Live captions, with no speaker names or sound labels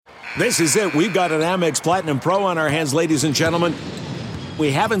This is it. We've got an Amex Platinum Pro on our hands, ladies and gentlemen.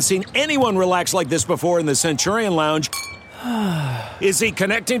 We haven't seen anyone relax like this before in the Centurion Lounge. Is he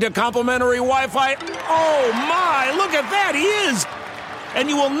connecting to complimentary Wi-Fi? Oh, my. Look at that. He is. And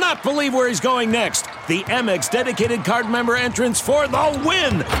you will not believe where he's going next. The Amex dedicated card member entrance for the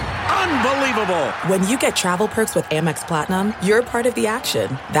win. Unbelievable. When you get travel perks with Amex Platinum, you're part of the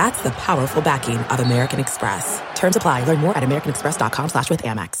action. That's the powerful backing of American Express. Terms apply. Learn more at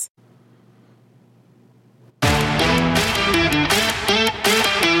americanexpress.com/withAmex.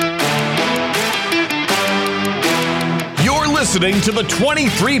 Listening to the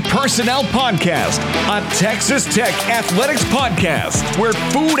 23 Personnel Podcast, a Texas Tech athletics podcast where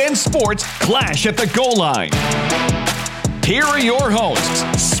food and sports clash at the goal line. Here are your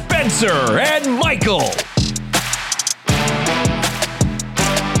hosts, Spencer and Michael.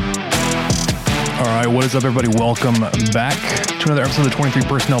 All right, what is up, everybody? Welcome back to another episode of the 23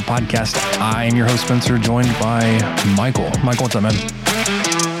 Personnel Podcast. I am your host, Spencer, joined by Michael. Michael, what's up, man?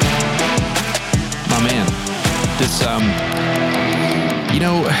 My man, this,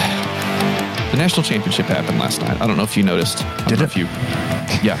 the national championship happened last night. I don't know if you noticed. Did it?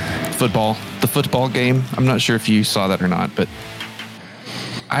 Yeah, the football game. I'm not sure if you saw that or not, but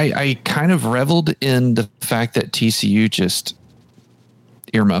I kind of reveled in the fact that TCU just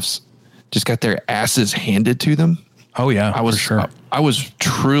got their asses handed to them. Oh yeah, for sure. I was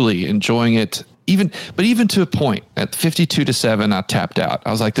truly enjoying it. Even to a point at 52-7, I tapped out.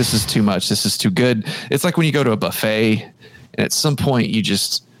 I was like, this is too much. This is too good. It's like when you go to a buffet and at some point you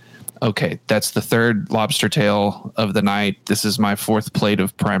just, okay, that's the third lobster tail of the night. This is my fourth plate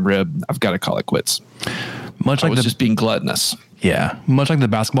of prime rib. I've got to call it quits. I was just being gluttonous. Yeah. Much like the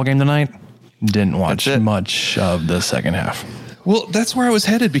basketball game tonight, didn't watch much of the second half. Well, that's where I was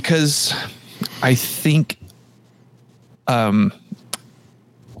headed because I think,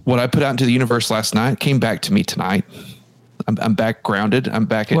 what I put out into the universe last night came back to me tonight. I'm back grounded. I'm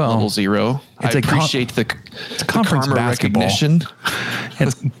back at level zero. I appreciate the conference karma basketball recognition.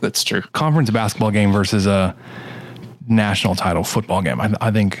 That's true. Conference basketball game versus a national title football game.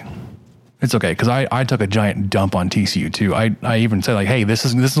 I think it's okay because I took a giant dump on TCU too. I even said like, hey, this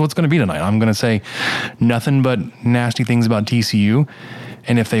is what's going to be tonight. I'm going to say nothing but nasty things about TCU,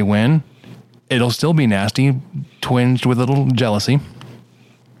 and if they win, it'll still be nasty, twinged with a little jealousy.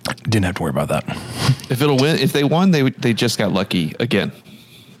 Didn't have to worry about that. If they won, they just got lucky again.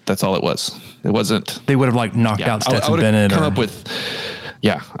 That's all it was. It wasn't. They would have knocked out Stetson Bennett. I would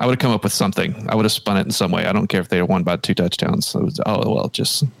have come up with something. I would have spun it in some way. I don't care if they won by 2 touchdowns. So it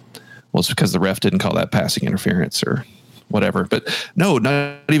was, it's because the ref didn't call that passing interference or whatever. But no,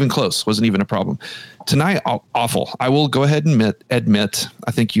 not even close. Wasn't even a problem. Tonight, awful. I will go ahead and admit.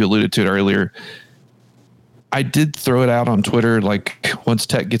 I think you alluded to it earlier. I did throw it out on Twitter, like once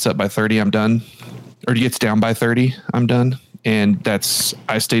Tech gets up by 30, I'm done. Or gets down by 30, I'm done. And I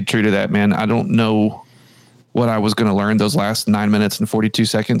stayed true to that, man. I don't know what I was going to learn those last 9 minutes and 42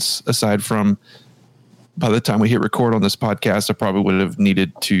 seconds, aside from by the time we hit record on this podcast, I probably would have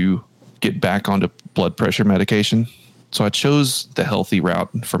needed to get back onto blood pressure medication. So I chose the healthy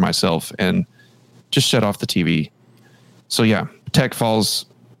route for myself and just shut off the TV. So yeah, Tech falls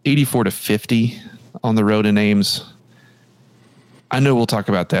 84-50 on the road in Ames. I know we'll talk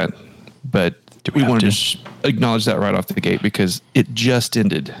about that, but we wanted to acknowledge that right off the gate because it just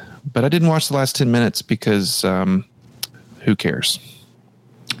ended. But I didn't watch the last 10 minutes because who cares?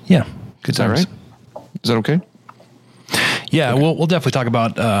 Yeah. Is that right? Is that okay? Yeah, okay. We'll definitely talk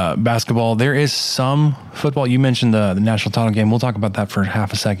about basketball. There is some football. You mentioned the national title game. We'll talk about that for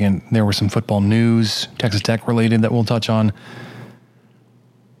half a second. There was some football news, Texas Tech related, that we'll touch on.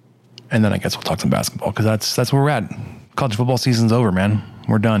 And then I guess we'll talk some basketball because that's where we're at. College football season's over, man.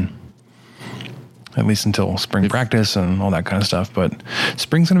 We're done. At least until spring practice and all that kind of stuff. But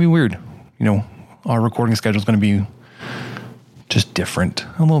spring's going to be weird. Our recording schedule is going to be just different.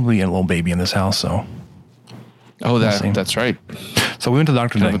 We'll be a little baby in this house, so. That's right. So we went to the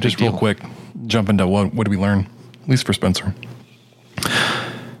doctor today. Just real quick, jump into what did we learn? At least for Spencer.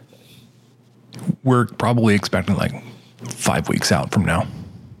 We're probably expecting 5 weeks out from now.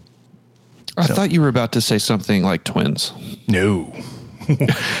 I thought you were about to say something like twins. No.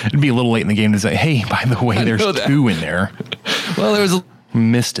 It'd be a little late in the game to say, hey, by the way, there's 2 in there. Well, there was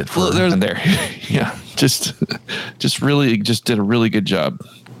missed it. There's in there. Yeah. Just did a really good job.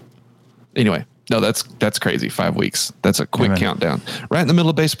 Anyway, no, that's crazy. 5 weeks. That's a quick countdown. Right in the middle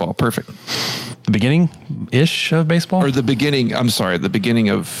of baseball. Perfect. The beginning-ish of baseball? Or the beginning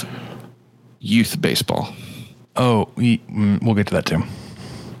of youth baseball. Oh, we'll get to that too.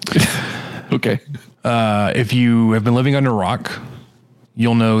 Okay. If you have been living under a rock,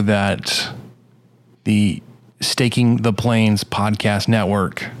 you'll know that the Staking the Plains podcast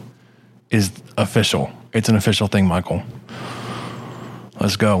network is official. It's an official thing, Michael.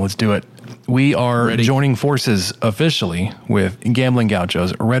 Let's go. Let's do it. We are joining forces officially with Gambling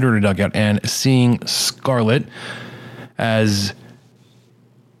Gauchos, Red Raider Dugout, and Seeing Scarlet as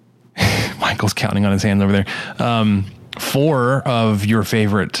Michael's counting on his hands over there. 4 of your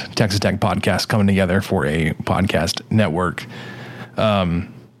favorite Texas Tech podcasts coming together for a podcast network.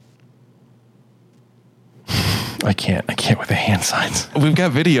 I can't with the hand signs. We've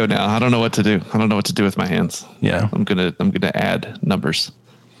got video now. I don't know what to do. I don't know what to do with my hands. Yeah. I'm gonna add numbers.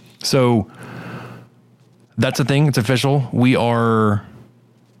 So that's the thing. It's official. We are,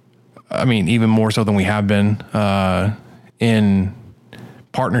 I mean, even more so than we have been, in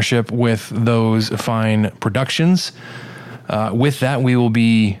partnership with those fine productions. With that, we will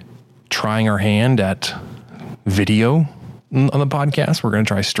be trying our hand at video on the podcast. We're going to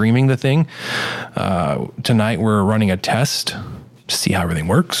try streaming the thing. Tonight we're running a test to see how everything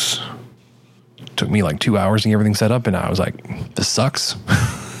works. Took me like 2 hours to get everything set up, and I was like, this sucks.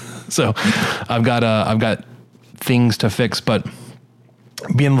 So I've got things to fix, but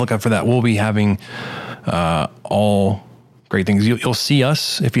be on the lookout for that. We'll be having all great things. You'll see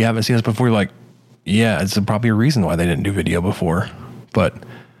us. If you haven't seen us before, you're like, yeah, it's probably a reason why they didn't do video before. But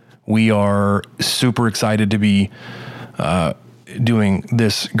we are super excited to be doing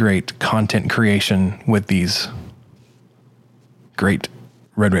this great content creation with these great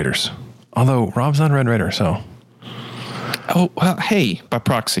Red Raiders. Although Rob's not a Red Raider, so. Oh, well, hey, by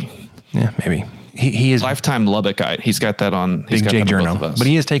proxy. Yeah, maybe. He is lifetime Lubbockite. He's got that on. Big J Journo. But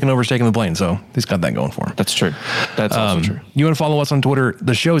he is taking over Staking the Plains, so he's got that going for him. That's true. That's also true. You want to follow us on Twitter?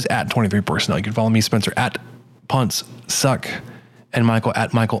 The show's at 23 Personnel. You can follow me, Spencer, at Punts Suck, and Michael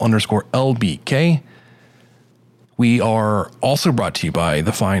at Michael_LBK. We are also brought to you by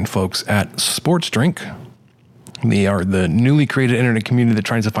the fine folks at Sports Drink. They are the newly created internet community that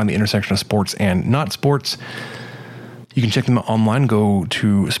tries to find the intersection of sports and not sports. You can check them out online. Go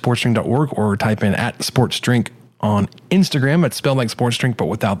to sportsdrink.org or type in at sportsdrink on Instagram. It's spelled like sports drink, but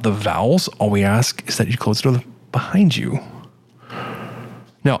without the vowels. All we ask is that you close the door behind you.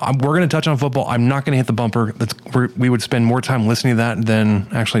 Now, we're going to touch on football. I'm not going to hit the bumper. We would spend more time listening to that than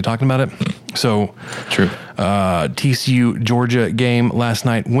actually talking about it. So, true. TCU Georgia game last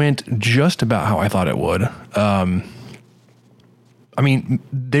night went just about how I thought it would. I mean,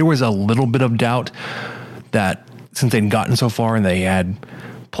 there was a little bit of doubt that since they'd gotten so far and they had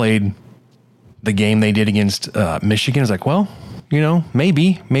played the game they did against Michigan, it's like, well,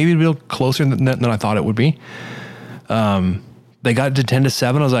 maybe it'd be closer than I thought it would be. They got to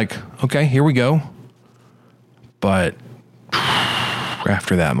 10-7. I was like, okay, here we go. But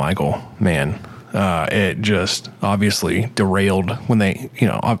after that, Michael, man, it just obviously derailed when they,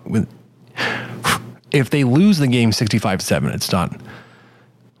 if they lose the game 65-7, it's not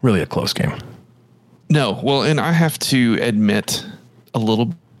really a close game. No, well, and I have to admit a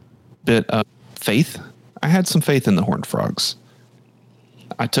little bit of faith. I had some faith in the Horned Frogs.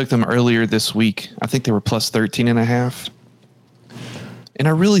 I took them earlier this week. I think they were plus 13.5. And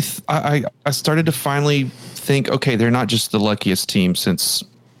I really, I started to finally think, okay, they're not just the luckiest team since,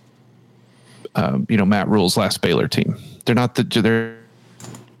 Matt Rule's last Baylor team. They're not just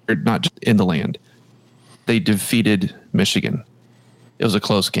in the land. They defeated Michigan. It was a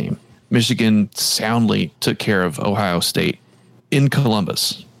close game. Michigan soundly took care of Ohio State in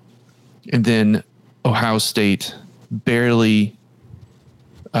Columbus. And then Ohio State barely,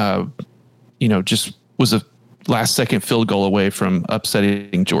 just was a last second field goal away from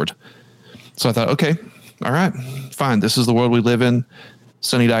upsetting Georgia. So I thought, okay, all right, fine. This is the world we live in.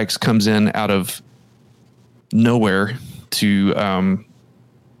 Sonny Dykes comes in out of nowhere to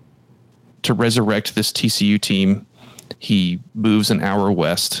resurrect this TCU team. He moves an hour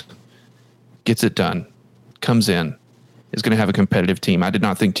west, gets it done, comes in, is going to have a competitive team. I did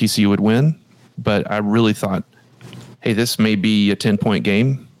not think TCU would win, but I really thought, hey, this may be a 10-point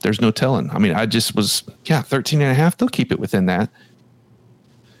game. There's no telling. I mean, I just was, 13.5. They'll keep it within that.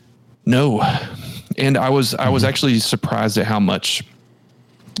 No. And I was actually surprised at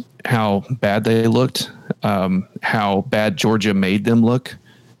how bad they looked, how bad Georgia made them look.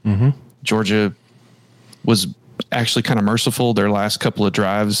 Mm-hmm. Georgia was actually kind of merciful their last couple of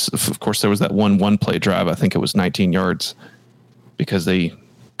drives. Of course, there was that one play drive. I think it was 19 yards because they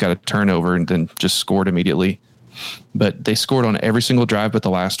got a turnover and then just scored immediately. But they scored on every single drive but the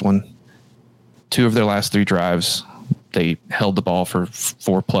last one. 2 of their last 3 drives, they held the ball for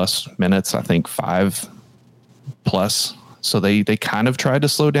 4+ minutes, I think 5+. So they kind of tried to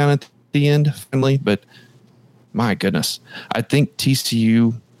slow down at the end finally, but my goodness. I think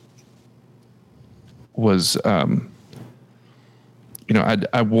TCU was, I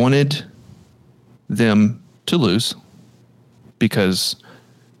wanted them to lose because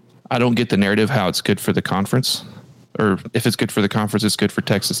I don't get the narrative how it's good for the conference, or if it's good for the conference, it's good for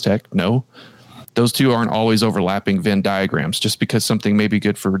Texas Tech. No, those two aren't always overlapping Venn diagrams. Just because something may be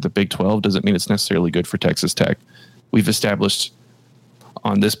good for the Big 12 doesn't mean it's necessarily good for Texas Tech. We've established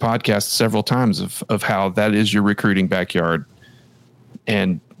on this podcast several times of how that is your recruiting backyard.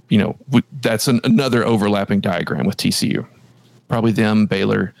 And, that's another overlapping diagram with TCU. Probably them,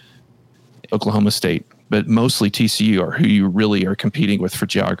 Baylor, Oklahoma State, but mostly TCU are who you really are competing with for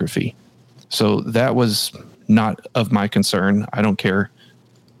geography. So that was not of my concern. I don't care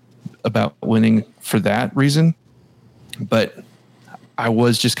about winning for that reason, but I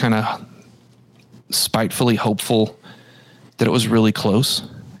was just kind of spitefully hopeful that it was really close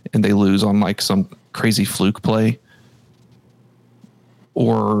and they lose on like some crazy fluke play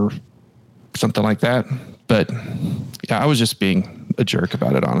or something like that. But yeah, I was just being a jerk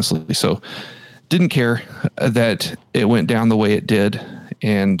about it, honestly. So didn't care that it went down the way it did.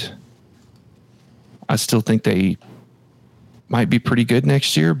 And I still think they might be pretty good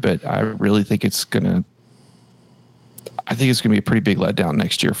next year, but I really think it's going to be a pretty big letdown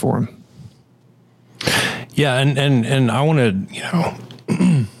next year for them. Yeah. And I want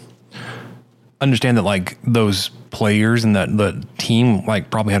to, understand that like those players and that the team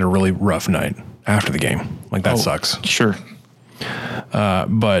like probably had a really rough night after the game. Like that sucks. Sure.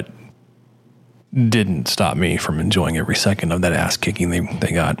 But didn't stop me from enjoying every second of that ass kicking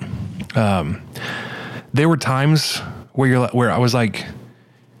they got. There were times where I was like,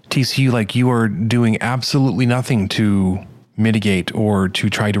 TCU, like you are doing absolutely nothing to mitigate or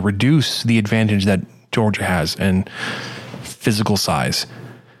to try to reduce the advantage that Georgia has and physical size.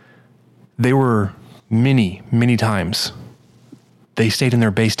 They were many times they stayed in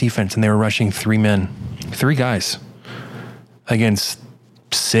their base defense and they were rushing three guys against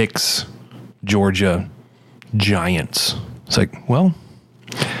 6 Georgia Giants. It's like, well,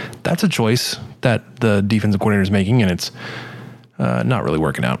 that's a choice that the defensive coordinator is making, and it's not really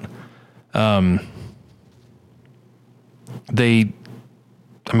working out.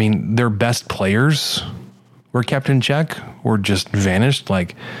 Their best players were kept in check or just vanished.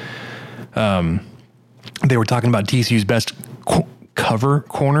 Like, they were talking about TCU's best cover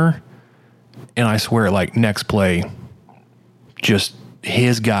corner, and I swear, like, next play, just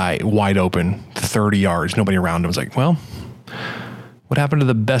his guy wide open, 30 yards, nobody around him. Was like, well, what happened to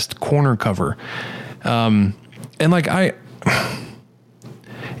the best corner cover? And like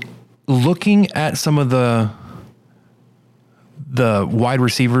looking at some of the wide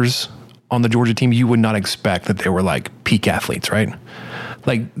receivers on the Georgia team, you would not expect that they were like peak athletes, right?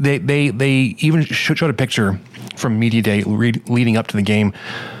 Like they even showed a picture from media day leading up to the game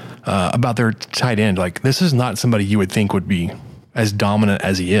about their tight end. Like, this is not somebody you would think would be as dominant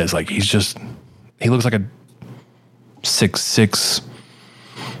as he is. Like, he looks like a 6'6",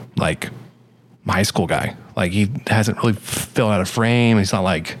 like high school guy. Like, he hasn't really filled out a frame. He's not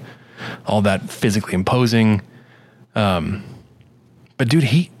like all that physically imposing. But dude,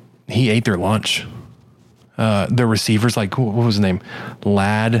 he ate their lunch. Their receivers, like, what was his name?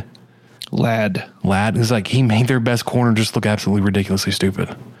 Lad. It's like he made their best corner just look absolutely ridiculously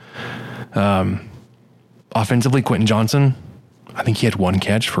stupid. Offensively, Quentin Johnson, I think he had 1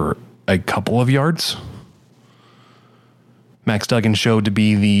 catch for a couple of yards. Max Duggan showed to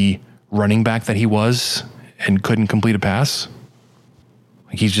be the running back that he was and couldn't complete a pass.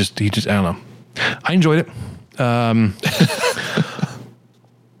 Like, he just, I don't know. I enjoyed it.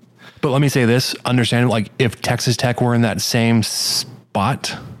 But let me say this, understand, like, if Texas Tech were in that same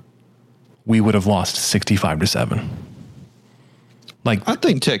spot, we would have lost 65-7. Like, I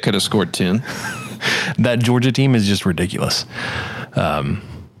think Tech could have scored 10. That Georgia team is just ridiculous.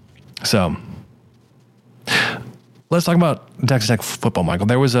 So let's talk about Texas Tech football, Michael.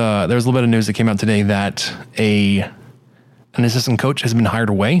 There was a little bit of news that came out today that an assistant coach has been hired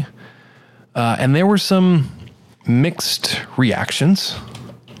away. And there were some mixed reactions.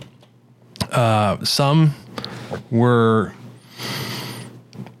 Some were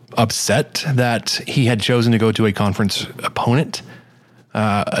upset that he had chosen to go to a conference opponent.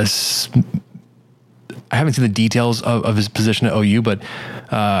 I haven't seen the details of his position at OU, but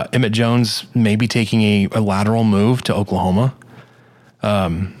Emmett Jones may be taking a lateral move to Oklahoma.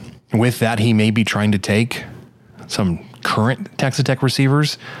 With that, he may be trying to take some current Texas Tech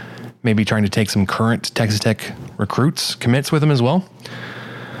receivers, maybe trying to take some current Texas Tech recruits, commits with him as well.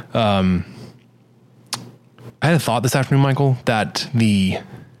 I had a thought this afternoon, Michael, that the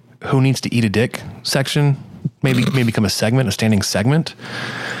who needs to eat a dick section maybe become a standing segment.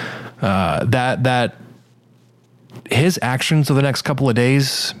 That his actions of the next couple of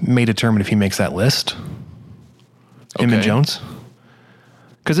days may determine if he makes that list. Okay. Him and Jones.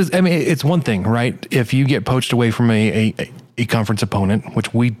 Because it's one thing, right? If you get poached away from a conference opponent,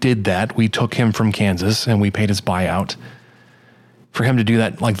 which we did that, we took him from Kansas and we paid his buyout. For him to do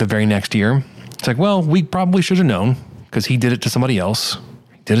that like the very next year, it's like, well, we probably should have known because he did it to somebody else.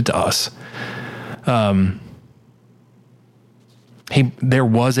 He did it to us. There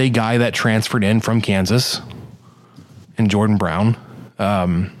was a guy that transferred in from Kansas, and Jordan Brown.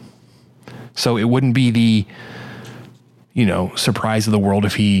 So it wouldn't be the, surprise of the world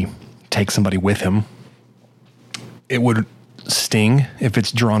if he takes somebody with him. It would sting if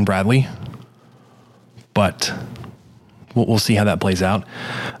it's Jerron Bradley, but we'll see how that plays out.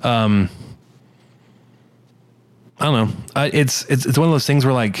 I don't know. It's one of those things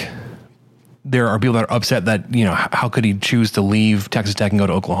where like there are people that are upset that, how could he choose to leave Texas Tech and go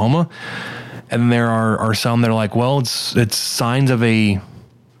to Oklahoma? And there are some that are like, well, it's signs of a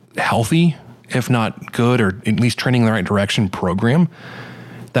healthy, if not good, or at least trending in the right direction program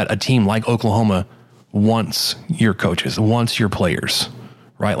that a team like Oklahoma wants your coaches, wants your players,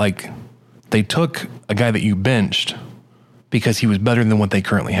 right? Like they took a guy that you benched because he was better than what they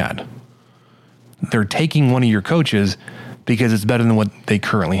currently had. They're taking one of your coaches because it's better than what they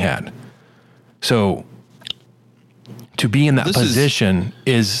currently had. So to be in that position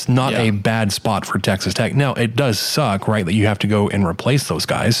is not a bad spot for Texas Tech. Now, it does suck, right, that you have to go and replace those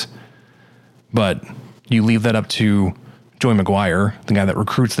guys, but you leave that up to Joey McGuire, the guy that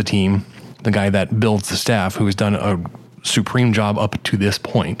recruits the team, the guy that builds the staff, who has done a supreme job up to this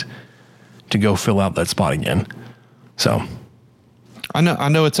point, to go fill out that spot again. So I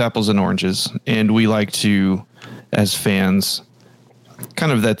know it's apples and oranges, and we like to, as fans,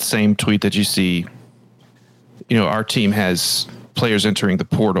 kind of that same tweet that you see, our team has players entering the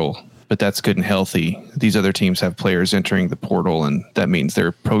portal, but that's good and healthy. These other teams have players entering the portal, and that means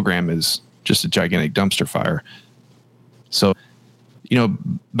their program is just a gigantic dumpster fire. So,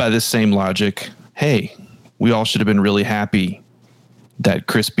 by this same logic, hey, we all should have been really happy that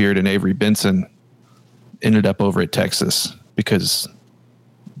Chris Beard and Avery Benson ended up over at Texas, because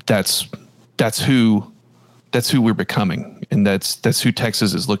that's who we're becoming, and that's who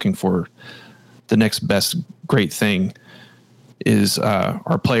Texas is looking for. The next best great thing is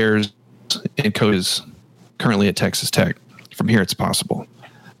our players and coaches currently at Texas Tech. From here, it's possible,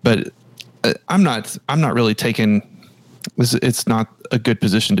 but I'm not really taking this. It's not a good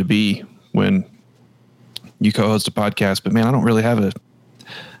position to be when you co-host a podcast. But man, I don't really have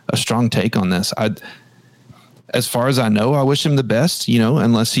a strong take on this. As far as I know, I wish him the best.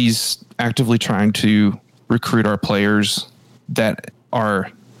 Unless he's actively trying to recruit our players that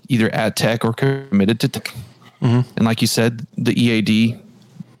are either at Tech or committed to Tech. Mm-hmm. And like you said, the EAD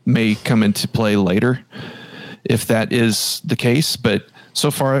may come into play later if that is the case. But so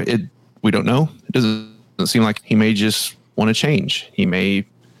far, we don't know. It doesn't seem like he may just want to change. He may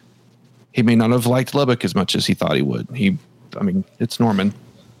not have liked Lubbock as much as he thought he would. It's Norman.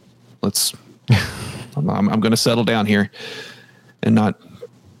 I'm going to settle down here and not,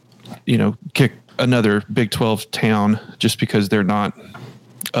 kick another Big 12 town just because they're not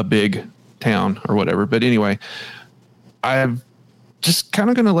a big town or whatever. But anyway, I'm just kind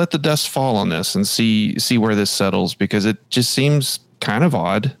of going to let the dust fall on this and see where this settles, because it just seems kind of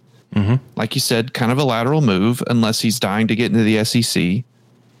odd. Mm-hmm. Like you said, kind of a lateral move, unless he's dying to get into the SEC.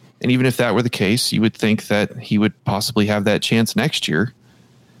 And even if that were the case, you would think that he would possibly have that chance next year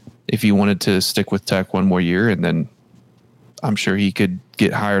if he wanted to stick with Tech one more year. And then I'm sure he could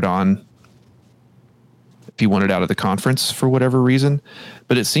get hired on if he wanted out of the conference for whatever reason.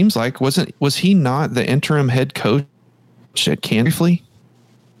 But it seems like, was he not the interim head coach at Kansas?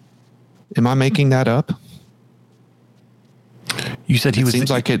 Am I making that up? You said he was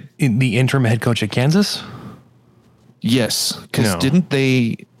the interim head coach at Kansas? Yes, because didn't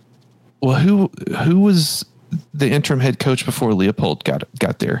they? Well, who was the interim head coach before Leopold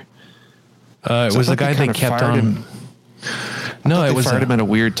got there? It was the guy they kept on. No, it was fired him at a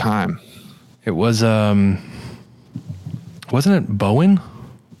weird time. It was wasn't it Bowen?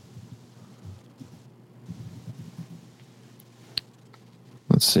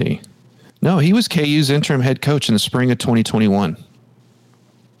 Let's see. No, he was KU's interim head coach in the spring of 2021.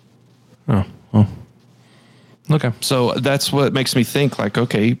 Oh, well. Okay. So that's what makes me think, like,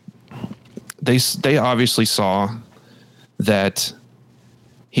 okay, they obviously saw that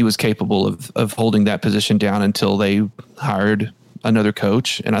he was capable of holding that position down until they hired another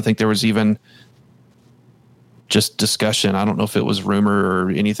coach. And I think there was even just discussion. I don't know if it was rumor or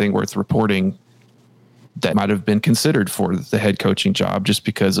anything worth reporting, that might have been considered for the head coaching job just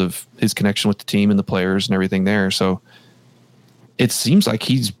because of his connection with the team and the players and everything there. So it seems like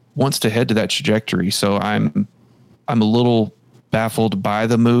he wants to head to that trajectory. So I'm a little baffled by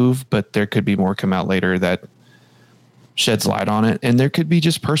the move, but there could be more come out later that sheds light on it. And there could be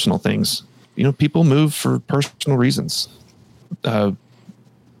just personal things. People move for personal reasons. I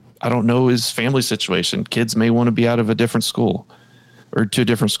don't know his family situation. Kids may want to be out of a different school or to a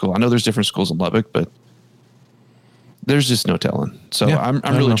different school. I know there's different schools in Lubbock, but there's just no telling. So yeah,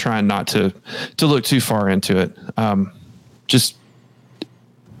 I'm really trying not to look too far into it. Just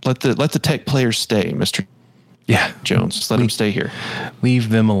let the Tech players stay, Mr. Jones. Just let them stay here. Leave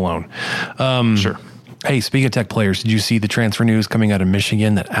them alone. Sure. Hey, speaking of Tech players, did you see the transfer news coming out of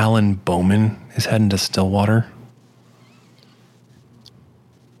Michigan that Alan Bowman is heading to Stillwater?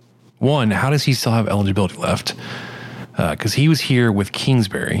 One, how does he still have eligibility left? Because he was here with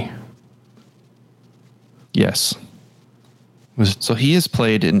Kingsbury. Yes. So he has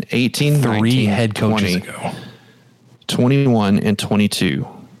played in 18, 19, head coaches 20, ago. 21, and 22.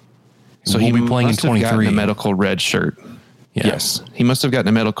 So he will be playing in must have 23. gotten a medical red shirt. Yeah. Yes. He must have gotten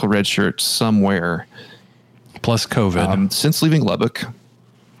a medical red shirt somewhere. Plus COVID. Since leaving Lubbock.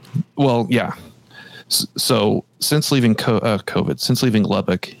 Well, yeah. So since leaving COVID, since leaving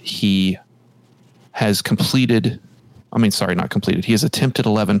Lubbock, he has completed, not completed. He has attempted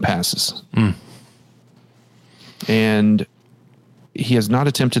 11 passes. And he has not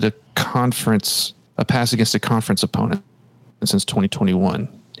attempted a pass against a conference opponent since 2021.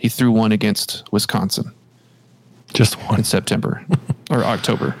 He threw one against Wisconsin. Just one. In September or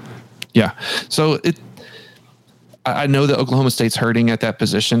October. Yeah. So I know that Oklahoma State's hurting at that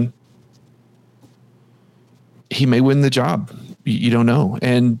position. He may win the job. You don't know.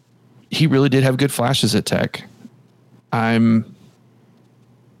 And he really did have good flashes at Tech. I'm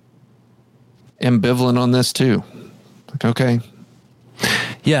ambivalent on this too. Okay.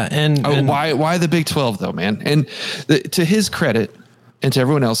 Yeah. And why the Big 12 though, man? And to his credit and to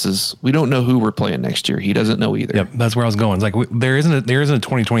everyone else's, we don't know who we're playing next year. He doesn't know either. Yep. That's where I was going. It's like there isn't a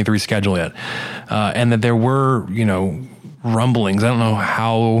 2023 schedule yet. And that there were, rumblings. I don't know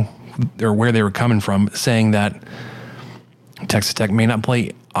how or where they were coming from, saying that Texas Tech may not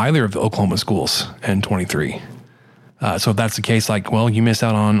play either of the Oklahoma schools in 23. So if that's the case, you miss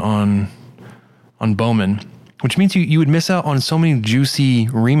out on Bowman, which means you would miss out on so many juicy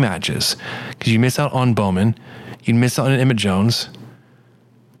rematches because you miss out on Bowman, you'd miss out on Emmett Jones.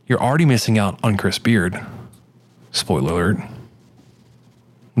 You're already missing out on Chris Beard. Spoiler alert,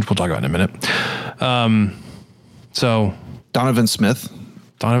 which we'll talk about in a minute. So Donovan Smith.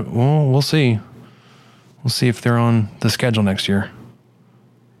 Well, we'll see. We'll see if they're on the schedule next year.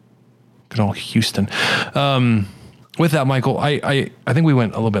 Good old Houston. With that, Michael, I think we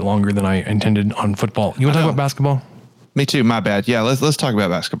went a little bit longer than I intended on football. You want to talk about basketball? Me too. My bad. Yeah, let's talk about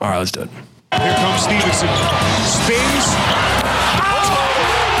basketball. All right, let's do it. Here comes Stevenson. Spins.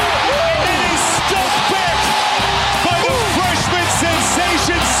 It is stuck back by the freshman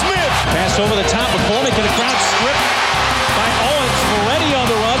sensation Smith. Pass over the top of Coleman to the crowd, stripped by Owens. Moretti on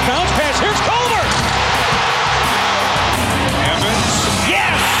the run. Bounce pass. Here's Culver. Evans.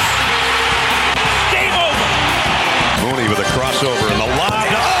 Yes! Game over. Mooney with a crossover and the lob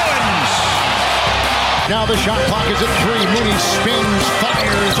to Owens. Now the shot clock is at 3. Mooney spins,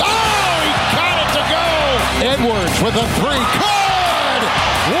 fires. Oh, he got it to go. Edwards with a 3. Good!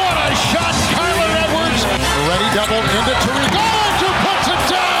 What a shot, Kyler Edwards. Moretti doubled into Tariq. Owens who puts it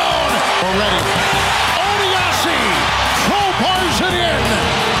down. Moretti. Odiasi crowbars it in.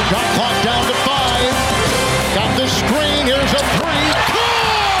 Shot clock down to 5. Got the screen. Here's a 3.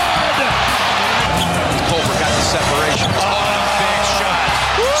 Good! Culver got the separation. Oh, big shot.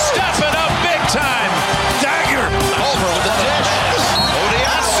 Step it up big time. Dagger. Culver with the dish.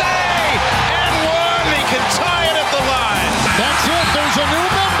 Odiasi. And one. He can tie it at the line. That's it. There's a new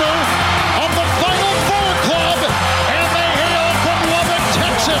member of the Final Four Club, and they hail from Lubbock,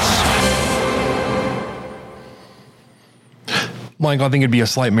 Texas. Michael, I think it'd be a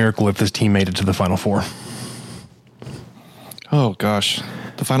slight miracle if this team made it to the Final Four. Oh gosh,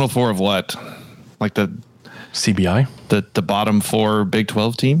 the Final Four of what? Like the CBI, the bottom 4 Big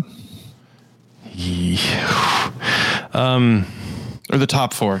 12 team, or the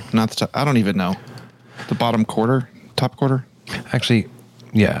top 4? Not the top. I don't even know. The bottom quarter, top quarter. Actually,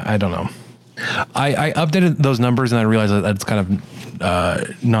 yeah, I don't know. I updated those numbers and I realized that that's kind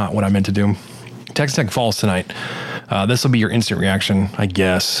of not what I meant to do. Texas Tech falls tonight. This will be your instant reaction, I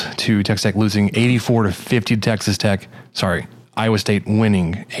guess, to Texas Tech losing 84-50 to Texas Tech. Sorry, Iowa State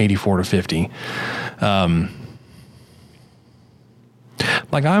winning 84-50.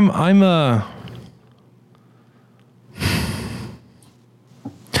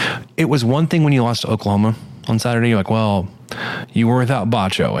 it was one thing when you lost to Oklahoma on Saturday. You're like, well, you were without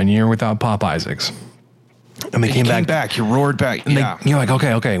Bacho and you're without Pop Isaacs. And they came back. You roared back. And Yeah. you're like,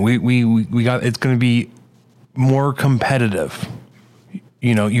 okay. We got, it's going to be more competitive.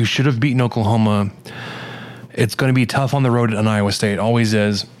 You know, you should have beaten Oklahoma. It's going to be tough on the road at Iowa State. Always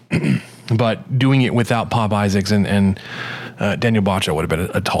is. But doing it without Pop Isaacs and Daniel Bacho would have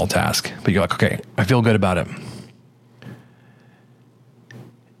been a tall task. But you're like, okay, I feel good about it.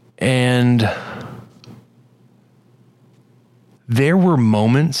 And there were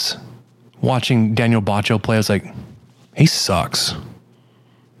moments watching Daniel Bacho play. I was like, he sucks.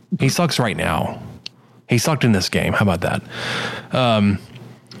 He sucks right now. He sucked in this game. How about that?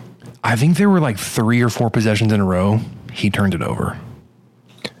 I think there were like 3 or 4 possessions in a row. He turned it over.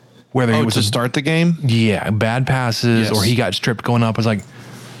 Whether it was to start the game? Yeah, bad passes or he got stripped going up. I was like,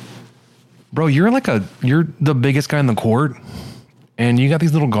 bro, you're the biggest guy in the court and you got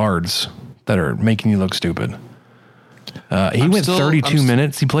these little guards that are making you look stupid. He went 32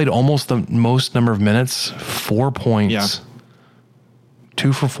 minutes. He played almost the most number of minutes, 4 points. Yeah.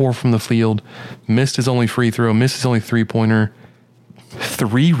 2 for 4 from the field, missed his only free throw, missed his only 3-pointer,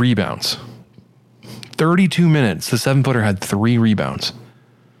 3 rebounds. 32 minutes. The 7-footer had 3 rebounds.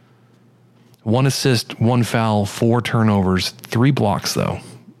 1 assist, 1 foul, 4 turnovers, 3 blocks though.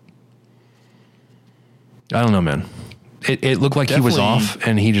 I don't know, man. It looked like he was off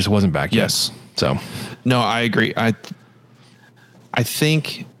and he just wasn't back yet. Yes. So no, I agree. I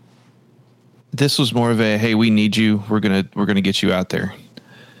think this was more of a, hey, we need you. We're gonna get you out there.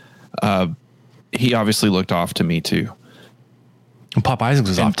 He obviously looked off to me too. And Pop Isaacs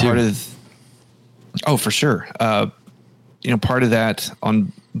was off too. For sure. Part of that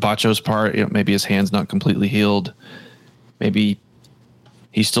on Bacho's part, maybe his hand's not completely healed. Maybe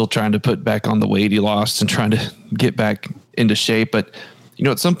he's still trying to put back on the weight he lost and trying to get back into shape. But,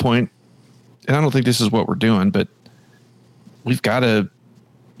 at some point, and I don't think this is what we're doing, but we've got to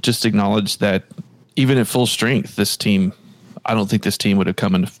just acknowledge that even at full strength, I don't think this team would have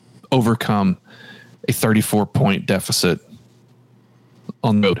come and overcome a 34-point deficit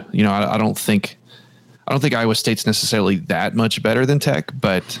on the road. I don't think Iowa State's necessarily that much better than Tech,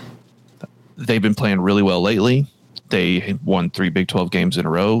 but they've been playing really well lately. They won 3 Big 12 games in a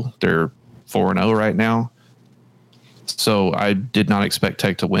row. They're 4-0 right now. So I did not expect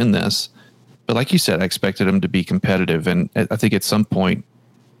Tech to win this. But like you said, I expected them to be competitive. And I think at some point,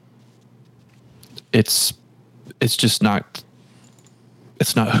 it's just not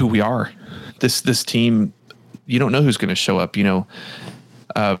who we are. This team, you don't know who's going to show up.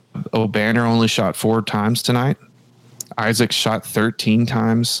 O'Banner only shot 4 times tonight. Isaac shot 13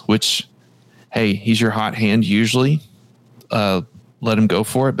 times, which, hey, he's your hot hand usually. Let him go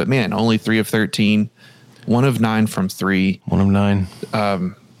for it. But, man, only 3 of 13. 1 of 9 from 3. 1 of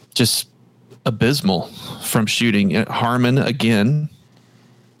 9. Just abysmal from shooting. Harmon, again,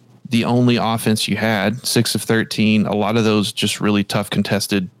 the only offense you had, 6 of 13. A lot of those just really tough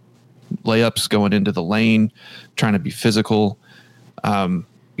contested layups going into the lane, trying to be physical.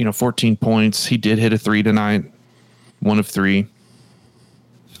 14 points. He did hit a 3 tonight, 1 of 3.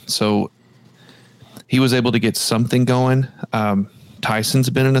 So he was able to get something going. Tyson's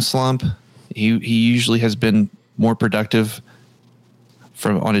been in a slump. He usually has been more productive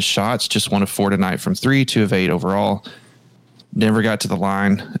on his shots. Just 1 of 4 tonight from 3, 2 of 8 overall. Never got to the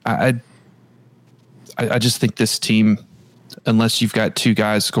line. I just think this team, unless you've got 2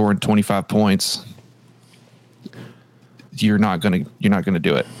 guys scoring 25 points, you're not gonna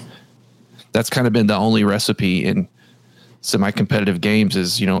do it. That's kind of been the only recipe in semi-competitive games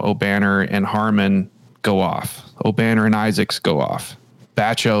is, O'Banner and Harmon go off. O'Banner and Isaacs go off.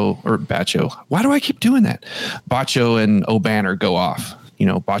 Bacho. Why do I keep doing that? Bacho and O'Banner go off.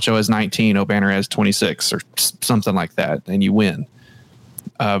 Bacho has 19, O'Banner has 26 or something like that, and you win.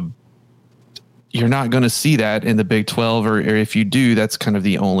 You're not going to see that in the Big 12, or if you do, that's kind of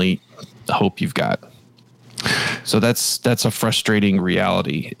the only hope you've got. So that's a frustrating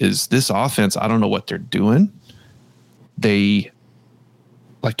reality. Is this offense, I don't know what they're doing. They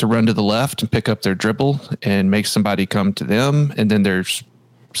like to run to the left and pick up their dribble and make somebody come to them. And then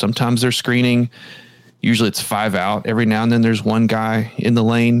sometimes they're screening. Usually it's 5 out. Every now and then there's one guy in the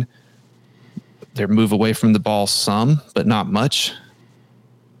lane. They move away from the ball some, but not much.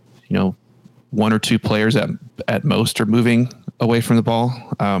 1 or 2 players at most are moving away from the ball.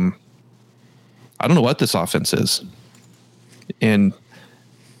 I don't know what this offense is. And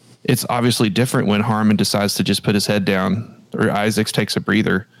it's obviously different when Harmon decides to just put his head down or Isaacs takes a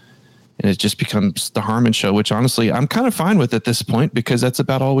breather and it just becomes the Harmon show, which honestly I'm kind of fine with at this point because that's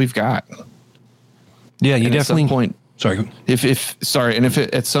about all we've got. Yeah, you definitely Sorry. If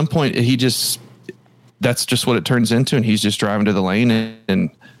at some point that's just what it turns into, and he's just driving to the lane and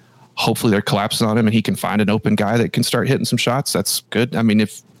hopefully they're collapsing on him and he can find an open guy that can start hitting some shots, that's good. I mean,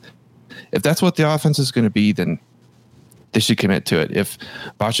 if that's what the offense is going to be, then they should commit to it. If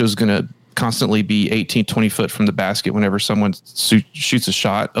Bacho is going to constantly be 18, 20 foot from the basket whenever someone shoots a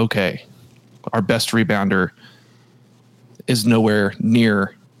shot, okay. Our best rebounder is nowhere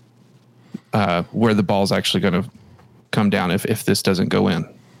near where the ball is actually going to come down if this doesn't go in.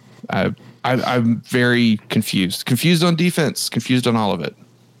 I'm very confused on defense, confused on all of it.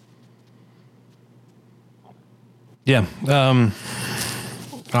 Yeah.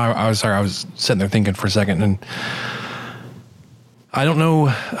 I was sorry. I was sitting there thinking for a second, and I don't know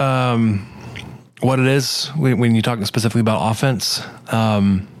what it is when you talk specifically about offense.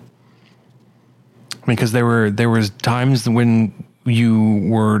 Because there was times when you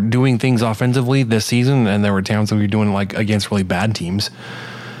were doing things offensively this season, and there were times when you were doing like against really bad teams.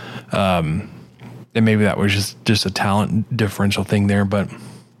 And maybe that was just a talent differential thing there, but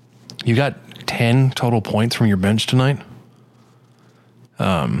you got 10 total points from your bench tonight.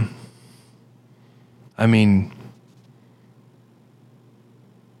 I mean,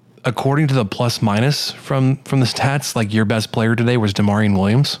 according to the plus minus from the stats, like your best player today was Damarian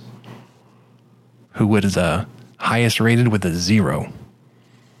Williams, who was highest rated with a 0.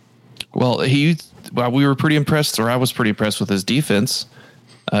 Well, we were pretty impressed, or I was pretty impressed with his defense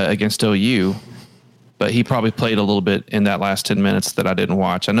against OU, but he probably played a little bit in that last 10 minutes that I didn't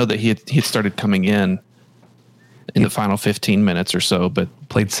watch. I know that he had started coming in the final 15 minutes or so, but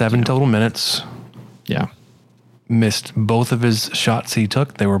played 7 total minutes. Yeah. Missed both of his shots he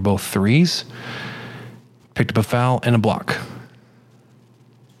took. They were both threes. Picked up a foul and a block.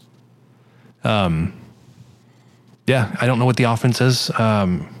 Yeah, I don't know what the offense is.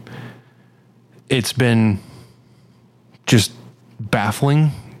 It's been just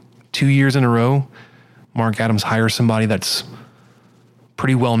baffling 2 years in a row. Mark Adams hires somebody that's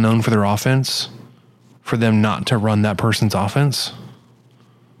pretty well known for their offense, for them not to run that person's offense.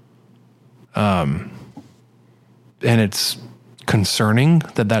 And it's concerning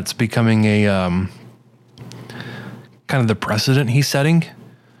that that's becoming a kind of the precedent he's setting,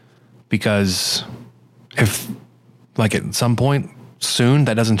 because if like at some point soon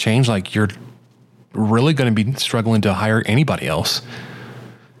that doesn't change, like you're really going to be struggling to hire anybody else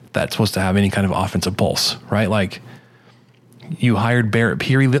that's supposed to have any kind of offensive pulse, right? Like you hired Barrett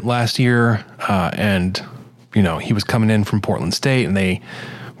Peary last year, and you know, he was coming in from Portland State and they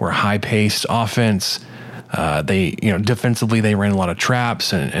were high paced offense. They, you know, defensively, they ran a lot of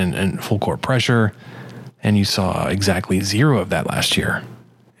traps and full court pressure, and you saw exactly 0 of that last year.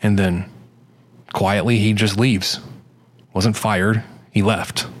 And then quietly, he just leaves. Wasn't fired. He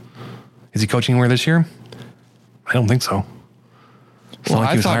left. Is he coaching anywhere this year? I don't think so. It's not like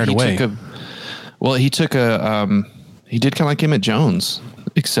he was hired away. He did kind of like Emmett Jones,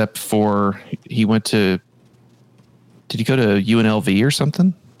 except for he went to, did he go to UNLV or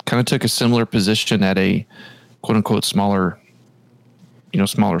something? Kind of took a similar position at a quote unquote smaller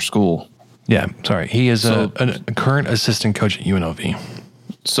school. Yeah, sorry. He is a current assistant coach at UNLV.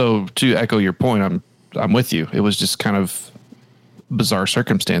 So to echo your point, I'm with you. It was just kind of bizarre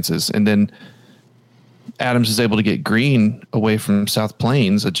circumstances. And then Adams is able to get Green away from South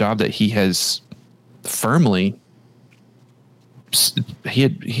Plains, a job that he has firmly,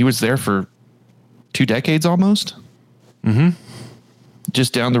 he was there for 2 decades almost. Mm-hmm.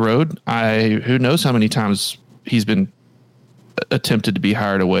 Just down the road. Who knows how many times he's been attempted to be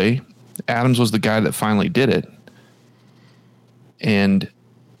hired away. Adams was the guy that finally did it. And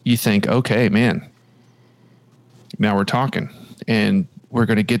you think, okay, man, now we're talking, and we're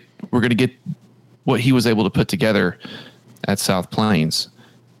going to get what he was able to put together at South Plains,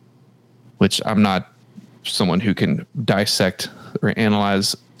 which I'm not someone who can dissect or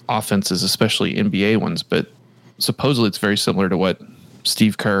analyze offenses, especially NBA ones, but supposedly it's very similar to what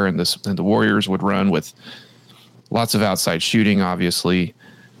Steve Kerr and the Warriors would run, with lots of outside shooting, obviously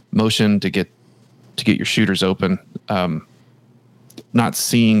motion to get your shooters open. Not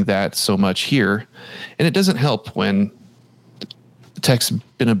seeing that so much here, and it doesn't help when Tech's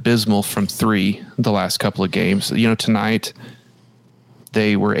been abysmal from 3 the last couple of games. You know, tonight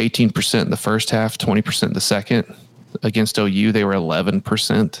they were 18% in the first half, 20% in the second. Against OU, they were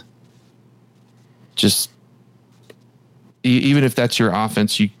 11%. Just even if that's your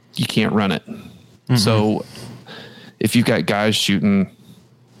offense, you can't run it. Mm-hmm. So if you've got guys shooting,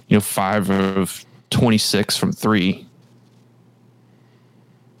 5 of 26 from 3,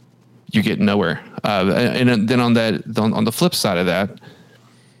 you get nowhere. And then on the flip side of that,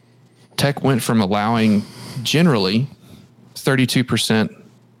 Tech went from allowing generally 32%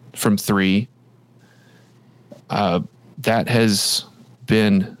 from three. That has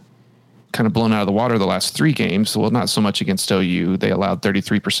been kind of blown out of the water the last 3 games. Well, not so much against OU. They allowed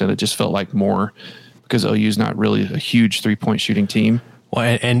 33%. It just felt like more because OU is not really a huge 3-point shooting team.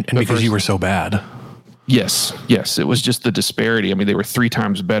 Well, and because you were so bad. Yes. It was just the disparity. I mean, they were 3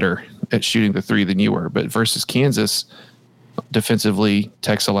 times better at shooting the 3 than you were. But versus Kansas, defensively,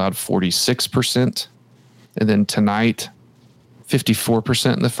 Tech's allowed 46%. And then tonight,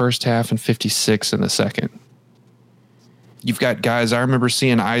 54% in the first half and 56% in the second. You've got guys, I remember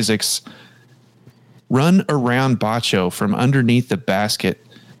seeing Isaacs run around Bacho from underneath the basket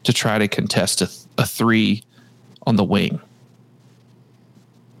to try to contest a 3 on the wing.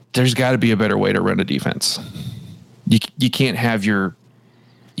 There's got to be a better way to run a defense. You can't have you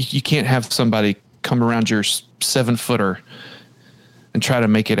can't have somebody come around your 7-footer and try to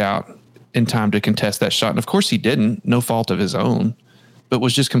make it out in time to contest that shot. And of course he didn't, no fault of his own, but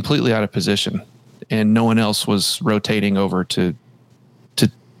was just completely out of position. And no one else was rotating over to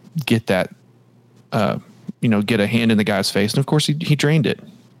get that, get a hand in the guy's face. And of course he drained it.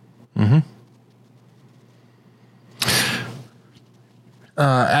 Mm-hmm.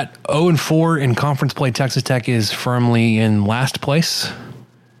 At 0-4 in conference play, Texas Tech is firmly in last place.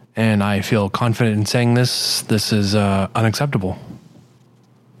 And I feel confident in saying this. This is unacceptable.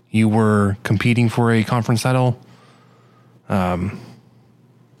 You were competing for a conference title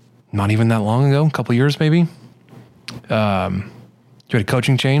not even that long ago, a couple years maybe. You had a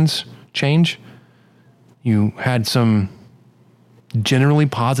coaching change. You had some generally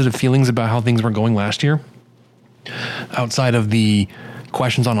positive feelings about how things were going last year. Outside of the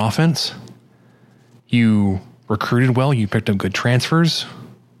questions on offense, you recruited well. You picked up good transfers.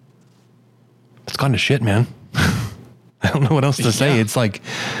 It's gone to shit, man. I don't know what else to say. It's like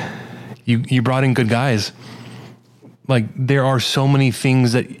you brought in good guys. Like, there are so many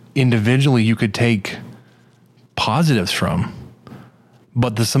things that individually you could take positives from,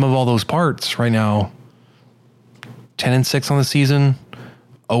 but the sum of all those parts right now, 10-6 on the season,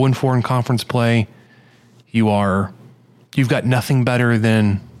 0-4 in conference play. You've got nothing better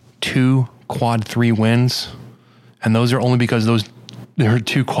than 2 quad 3 wins, and those are only because there are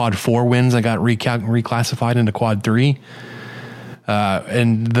 2 quad 4 wins that got reclassified into quad 3.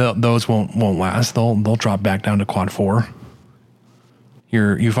 And those won't last. They'll drop back down to quad 4.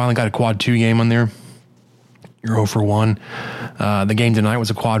 You finally got a quad 2 game on there. You're 0-1. The game tonight was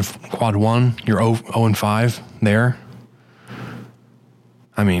a quad 1. You're 0-5 there.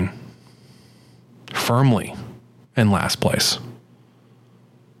 I mean, firmly in last place.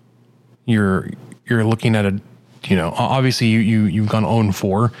 You're looking at obviously you've gone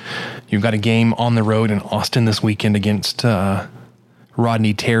 0-4. You've got a game on the road in Austin this weekend against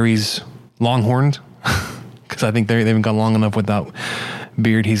Rodney Terry's Longhorns, because I think they haven't gone long enough without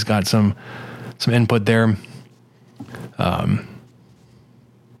Beard. He's got some input there.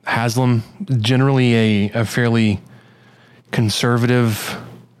 Haslam, generally a fairly conservative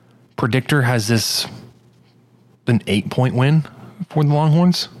predictor, has this an 8-point win for the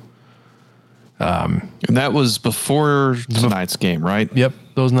Longhorns. And that was before tonight's game, right? Yep.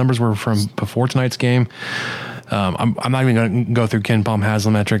 Those numbers were from before tonight's game. I'm not even going to go through KenPom,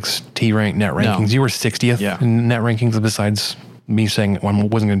 Haslam metrics, T-rank, net rankings. No. You were 60th in net rankings, besides me saying I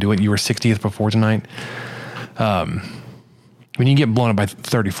wasn't going to do it. You were 60th before tonight. When you get blown up by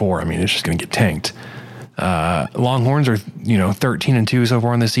 34, I mean, it's just going to get tanked. Longhorns are, 13-2 so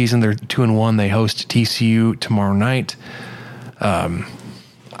far in the season. They're 2-1. They host TCU tomorrow night. I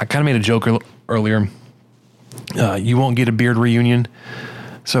kind of made a joke earlier. You won't get a Beard reunion.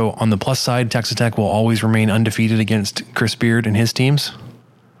 So on the plus side, Texas Tech will always remain undefeated against Chris Beard and his teams,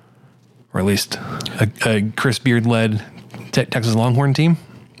 or at least a Chris Beard-led Texas Longhorn team.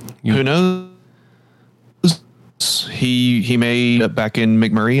 Who knows? He may back in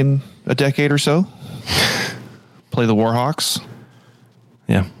McMurray in a decade or so. Play the Warhawks.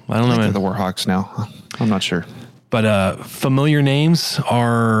 Yeah, I don't know. They're the Warhawks now. I'm not sure. But familiar names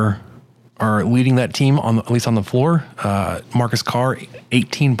are leading that team, at least on the floor. Marcus Carr,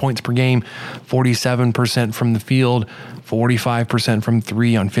 18 points per game, 47% from the field, 45% from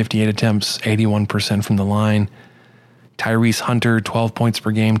 3 on 58 attempts, 81% from the line. Tyrese Hunter, 12 points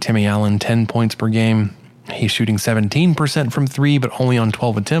per game. Timmy Allen, 10 points per game. He's shooting 17% from 3, but only on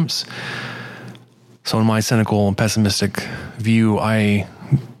 12 attempts. So in my cynical and pessimistic view, I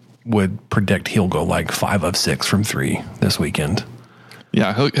would predict he'll go like 5 of 6 from 3 this weekend.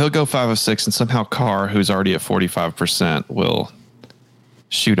 Yeah, he'll go 5 of 6, and somehow Carr, who's already at 45%, will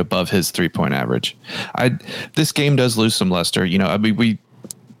shoot above his 3-point average. This game does lose some luster. I mean,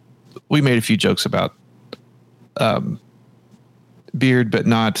 we made a few jokes about Beard, but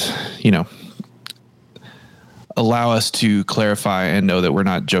not, allow us to clarify and know that we're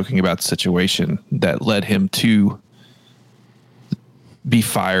not joking about the situation that led him to be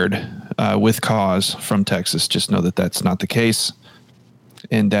fired with cause from Texas. Just know that that's not the case.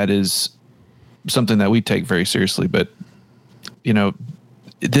 And that is something that we take very seriously. But,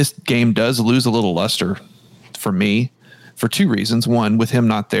 this game does lose a little luster for me for two reasons. One, with him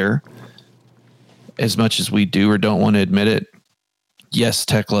not there, as much as we do or don't want to admit it, yes,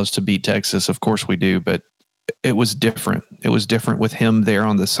 Tech loves to beat Texas. Of course we do, but it was different. It was different with him there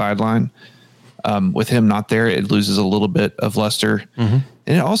on the sideline. With him not there, it loses a little bit of luster. Mm-hmm.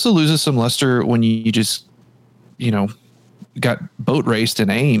 And it also loses some luster when you just, got boat raced in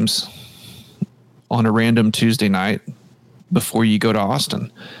Ames on a random Tuesday night before you go to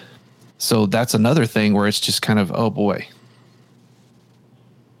Austin. So that's another thing where it's just kind of, oh boy,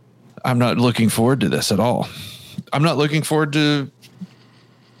 I'm not looking forward to this at all. I'm not looking forward to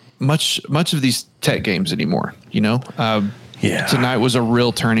much of these Tech games anymore. Tonight was a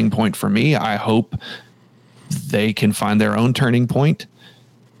real turning point for me. I hope they can find their own turning point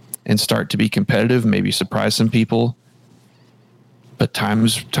and start to be competitive, maybe surprise some people. But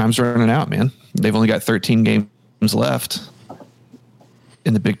time's running out, man. They've only got 13 games left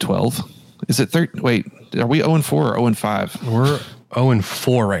in the Big 12. Is it 13? Wait, are we 0-4 or 0-5? We're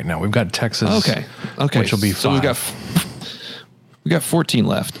 0-4 right now. We've got Texas. Okay. Which will be 5. So we got 14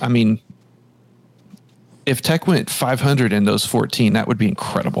 left. I mean, if Tech went 500 in those 14, that would be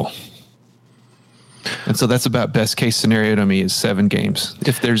incredible. And so that's about best case scenario to me is 7 games.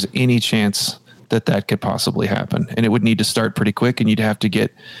 If there's any chance that could possibly happen, and it would need to start pretty quick, and you'd have to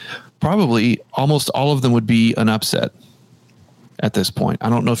get probably almost all of them would be an upset at this point. I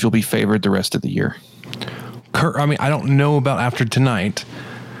don't know if you'll be favored the rest of the year. I mean, I don't know about after tonight,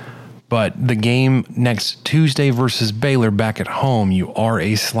 but the game next Tuesday versus Baylor back at home, you are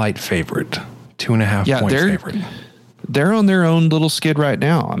a slight favorite, 2.5 points favorite. They're on their own little skid right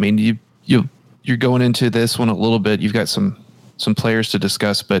now. I mean, you're going into this one a little bit. You've got some players to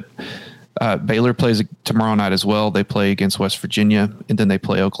discuss, but Baylor plays tomorrow night as well. They play against West Virginia, and then they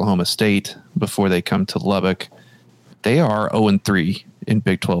play Oklahoma State before they come to Lubbock. They are 0-3 in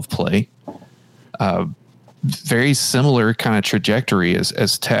Big 12 play. Very similar kind of trajectory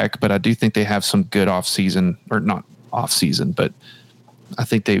as Tech, but I do think they have some good off-season, or not off-season, but I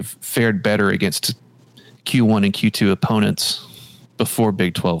think they've fared better against Q1 and Q2 opponents before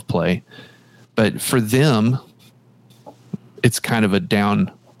Big 12 play. But for them, it's kind of a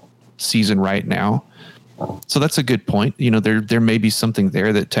down season right now. So that's a good point. There may be something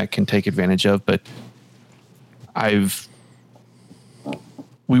there that Tech can take advantage of, but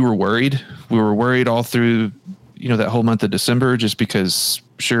we were worried. We were worried all through, that whole month of December, just because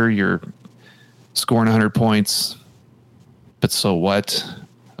sure, you're scoring 100 points, but so what?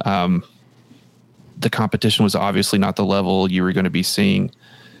 The competition was obviously not the level you were going to be seeing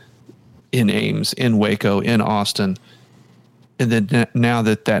in Ames, in Waco, in Austin. And then now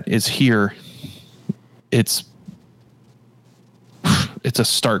that is here, it's a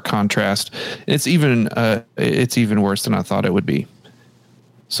stark contrast. It's even worse than I thought it would be.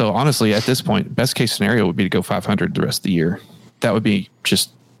 So honestly, at this point, best case scenario would be to go 500 the rest of the year. That would be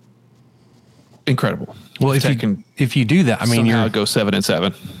just incredible. Well, if you do that, I mean, you'll go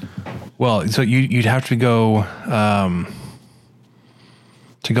 7-7. Well, so you'd have to go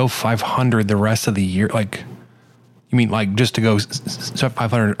 500 the rest of the year. Like, you mean like just to go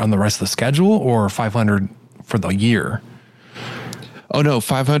 500 on the rest of the schedule, or 500 for the year? Oh no,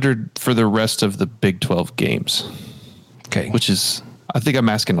 500 for the rest of the Big 12 games. Okay. Which is, I think I'm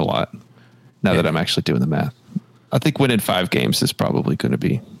asking a lot now that I'm actually doing the math. I think winning 5 games is probably going to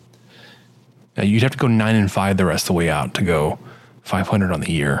be. Yeah, you'd have to go 9-5 the rest of the way out to go 500 on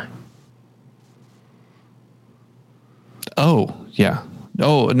the year. Oh, yeah.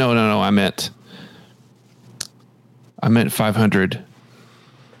 Oh, no. I meant 500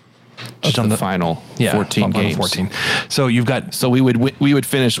 just on the final 14 games. 14. So you've got. So we would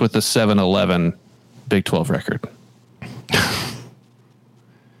finish with a 7-11 Big 12 record.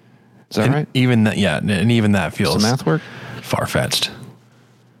 Is that right? Even that, yeah, and even that feels. Does the math work? Far-fetched.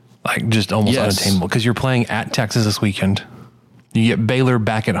 Like just almost unattainable, because you're playing at Texas this weekend. You get Baylor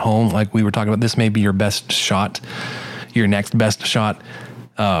back at home, like we were talking about. This may be your best shot, your next best shot.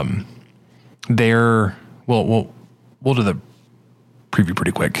 We'll do the preview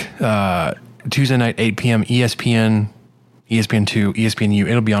pretty quick. Tuesday night, 8 p.m. ESPN, ESPN2, ESPNU.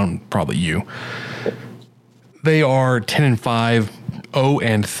 It'll be on probably you. They are 10-5,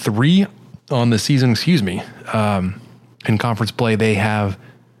 0-3 on the season. Excuse me. In conference play, they have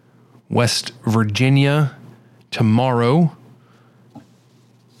West Virginia, tomorrow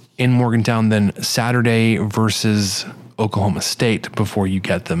in Morgantown, then Saturday versus Oklahoma State before you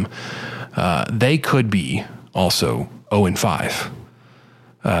get them. They could be also 0-5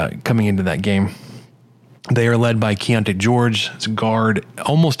 coming into that game. They are led by Keontae George. It's guard,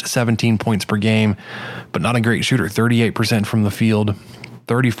 almost 17 points per game, but not a great shooter. 38% from the field,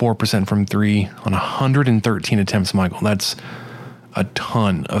 34% from three on 113 attempts, Michael. That's a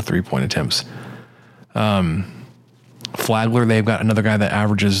ton of three-point attempts. Flagler, they've got another guy that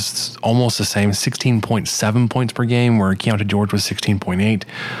averages almost the same, 16.7 points per game, where Keontae George was 16.8.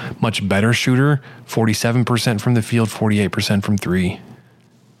 Much better shooter, 47% from the field, 48% from three.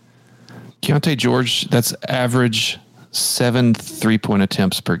 Keontae George, that's average 7 3-point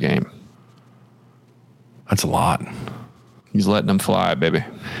attempts per game. That's a lot. He's letting them fly, baby.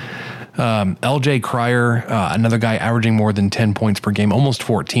 LJ Cryer, another guy averaging more than 10 points per game, almost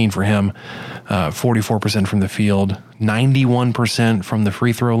 14 for him, 44% from the field, 91% from the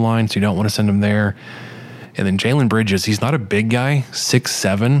free throw line, so you don't want to send him there. And then Jalen Bridges, he's not a big guy,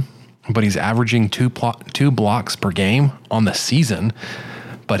 6'7", but he's averaging two blocks per game on the season.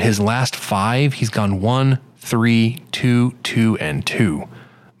 But his last 5, he's gone 1, 3, 2, 2, and 2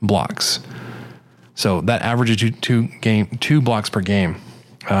 blocks. So that average of two blocks per game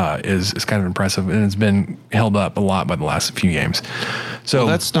is kind of impressive, and it's been held up a lot by the last few games. So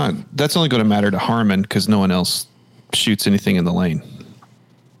well, that's only going to matter to Harmon because no one else shoots anything in the lane.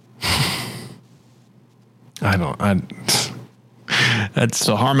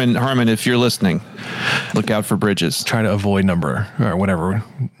 So Harmon, if you're listening, look out for Bridges. Try to avoid number or whatever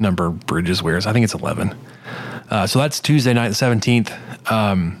number Bridges wears. I think it's 11. So that's Tuesday night, the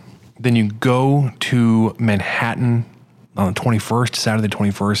 17th. Then you go to Manhattan on the 21st, Saturday the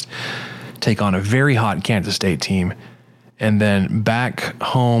 21st, take on a very hot Kansas State team, and then back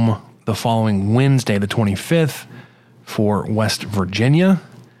home the following Wednesday, the 25th, for West Virginia,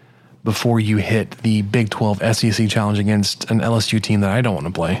 before you hit the Big 12 SEC Challenge against an LSU team that I don't want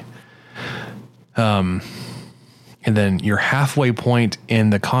to play. And then your halfway point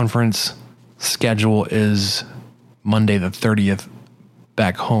in the conference schedule is Monday the 30th,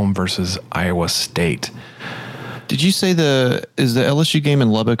 back home versus Iowa State. Did you say is the LSU game in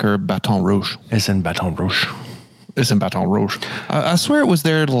Lubbock or Baton Rouge? It's in Baton Rouge. It's in Baton Rouge. I swear it was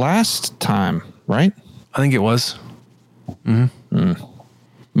there last time, right? I think it was. Mm-hmm.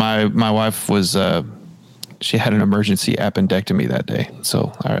 My wife was, she had an emergency appendectomy that day.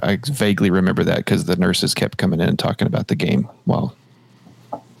 So I vaguely remember that because the nurses kept coming in and talking about the game while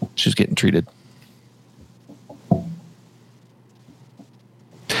she was getting treated.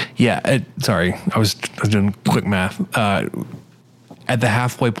 Yeah, sorry. I was doing quick math. At the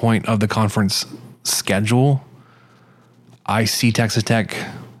halfway point of the conference schedule, I see Texas Tech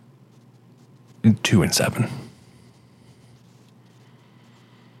 2-7.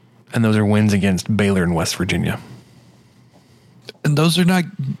 And those are wins against Baylor and West Virginia. And those are not...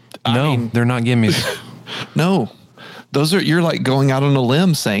 they're not gimmies. No. You're like going out on a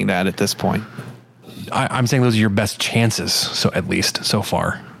limb saying that at this point. I'm saying those are your best chances, so at least so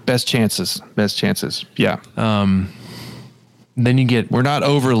far. Best chances. Yeah. Then you get... We're not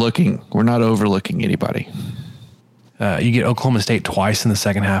overlooking anybody. You get Oklahoma State twice in the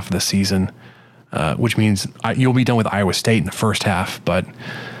second half of the season, which means you'll be done with Iowa State in the first half, but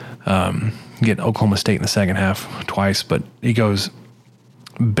you get Oklahoma State in the second half twice. But he goes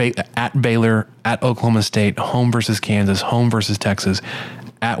at Baylor, at Oklahoma State, home versus Kansas, home versus Texas,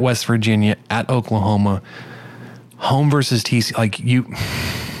 at West Virginia, at Oklahoma, home versus TCU.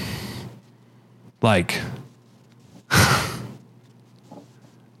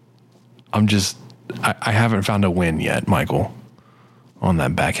 I haven't found a win yet, Michael, on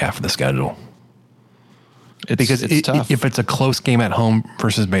that back half of the schedule. Because it's tough. If it's a close game at home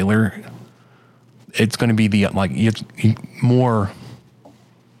versus Baylor, it's going to be more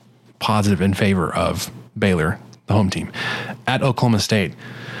positive in favor of Baylor, the home team. At Oklahoma State,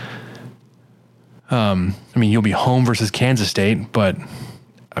 you'll be home versus Kansas State, but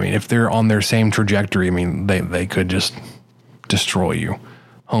if they're on their same trajectory, they could just destroy you.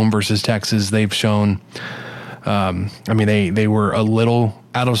 Home versus Texas, they've shown, they were a little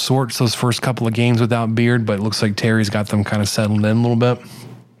out of sorts those first couple of games without Beard, but it looks like Terry's got them kind of settled in a little bit.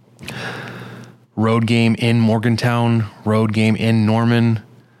 Road game in Morgantown, road game in Norman,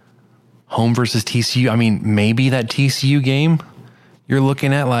 home versus TCU. Maybe that TCU game you're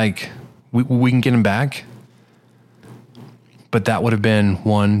looking at, we can get him back. But that would have been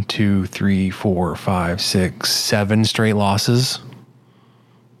 1, 2, 3, 4, 5, 6, 7 straight losses.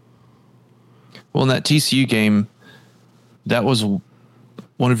 Well, in that TCU game, that was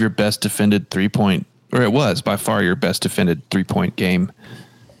one of your best defended 3-point or it was by far your best defended 3-point game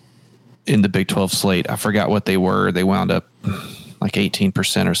in the Big 12 slate. I forgot what they were. They wound up like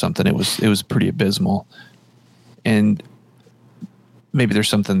 18% or something. It was pretty abysmal. And maybe there's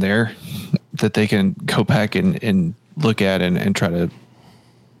something there that they can go back and look at and try to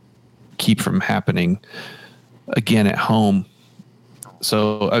keep from happening again at home.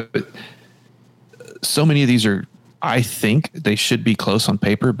 So many of these are, I think they should be close on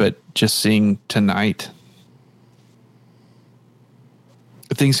paper, but just seeing tonight,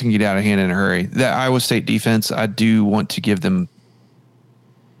 things can get out of hand in a hurry. That Iowa State defense, I do want to give them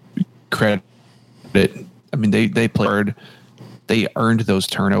credit. I mean, they played hard. They earned those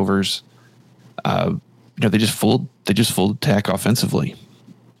turnovers. They just fooled Tech offensively,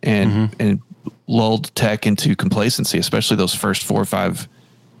 and lulled Tech into complacency, especially those first 4 or 5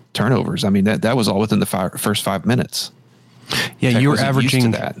 turnovers. I mean, that was all within the first 5 minutes. Yeah, Tech you were wasn't used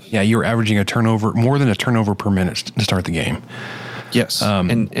to that. you were averaging a turnover, more than a turnover per minute to start the game. Yes,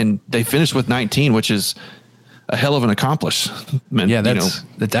 and they finished with 19, which is a hell of an accomplishment. Yeah,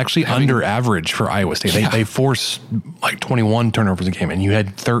 that's actually under average for Iowa State. They force like 21 turnovers a game, and you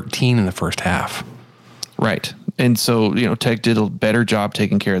had 13 in the first half. Right, and so Tech did a better job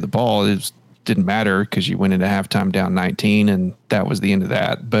taking care of the ball. It didn't matter because you went into halftime down 19, and that was the end of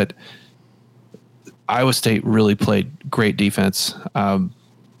that. But Iowa State really played great defense. I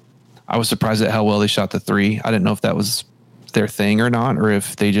was surprised at how well they shot the 3. I didn't know if that was their thing or not, or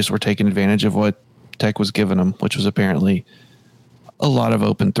if they just were taking advantage of what Tech was giving them, which was apparently a lot of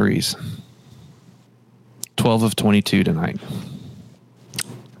open threes. 12 of 22 tonight.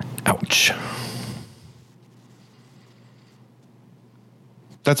 Ouch.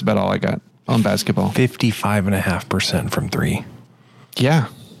 That's about all I got on basketball. 55.5% from 3. Yeah.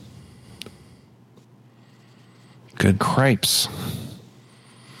 Good cripes.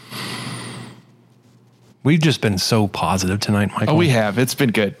 We've just been so positive tonight, Michael. Oh, we have. It's been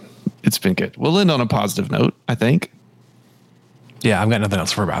good. We'll end on a positive note, I think. Yeah, I've got nothing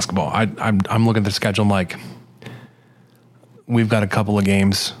else for basketball. I'm looking at the schedule. I'm like, we've got a couple of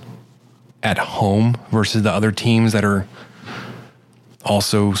games at home versus the other teams that are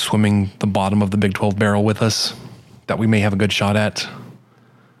also swimming the bottom of the Big 12 barrel with us that we may have a good shot at.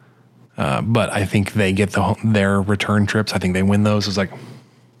 But I think they get their return trips. I think they win those. It's like,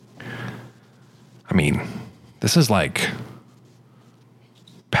 I mean, this is like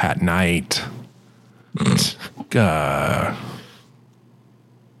Pat Knight. Who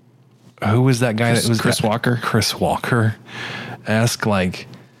was that guy? That was Chris Walker. Chris Walker-esque, like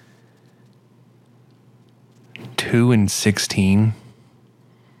 2-16,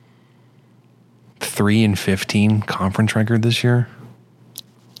 3-15 conference record this year.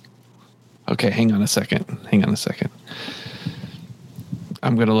 Okay, hang on a second.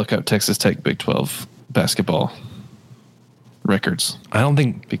 I'm going to look up Texas Tech Big 12 basketball records. I don't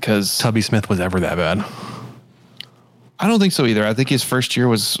think because Tubby Smith was ever that bad. I don't think so either. I think his first year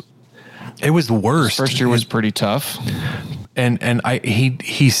was. It was the worst. First year was pretty tough, and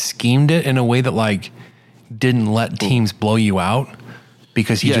he schemed it in a way that like didn't let teams blow you out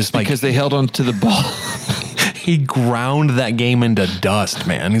because because they held on to the ball. He ground that game into dust,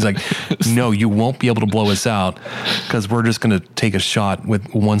 man. He's like, no, you won't be able to blow us out because we're just going to take a shot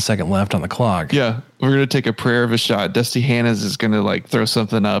with 1 second left on the clock. Yeah, we're going to take a prayer of a shot. Dusty Hannes is going to like throw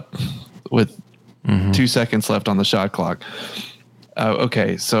something up with 2 seconds left on the shot clock.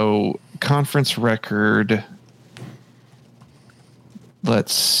 Okay, so conference record.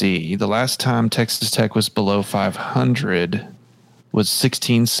 Let's see. The last time Texas Tech was below 500 was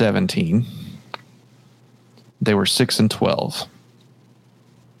 16-17. They were 6-12.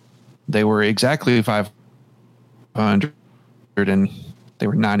 They were exactly 500, and they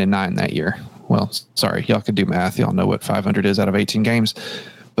were 9-9 that year. Well, sorry, y'all could do math. Y'all know what 500 is out of 18 games.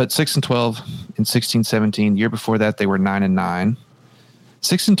 But 6-12 in 16-17. Year before that, they were 9-9.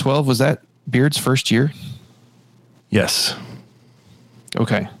 6-12, was that Beard's first year? Yes.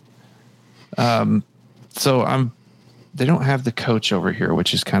 Okay. So they don't have the coach over here,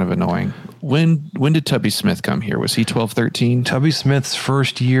 which is kind of annoying. When did Tubby Smith come here? Was he 12-13? Tubby Smith's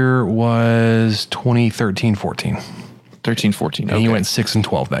first year was 2013-14. 13-14. Okay. And he went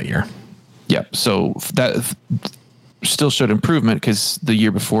 6-12 that year. Yeah. So that still showed improvement because the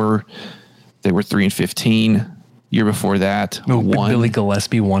year before they were 3-15. Year before that, Billy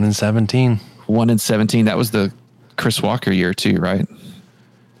Gillespie 1-17. 1-17. That was the Chris Walker year too, right?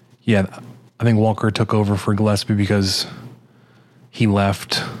 Yeah. I think Walker took over for Gillespie because he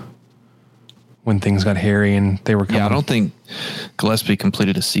left when things got hairy and they were coming. Yeah, I don't think Gillespie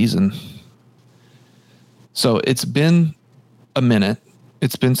completed a season. So it's been a minute.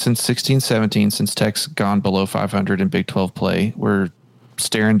 It's been since 16-17 since Tech's gone below 500 in Big 12 play. We're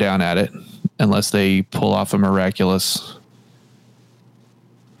staring down at it unless they pull off a miraculous.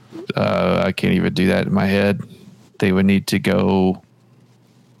 I can't even do that in my head. They would need to go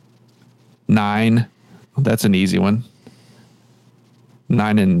 9. That's an easy one.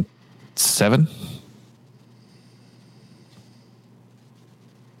 9-7.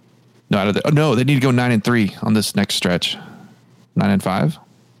 No, they need to go 9-3 on this next stretch. 9-5.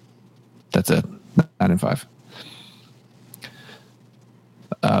 That's it. 9-5.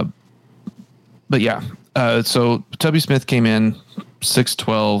 But yeah. So Tubby Smith came in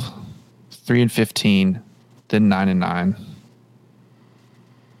 6-12, 3-15, then 9-9.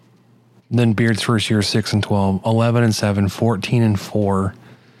 Then Beard's first year 6-12, 11-7, 14-4,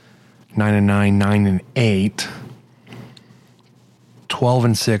 9-9, 9-8.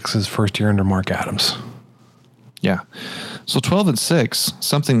 12-6 his first year under Mark Adams. Yeah. So 12-6,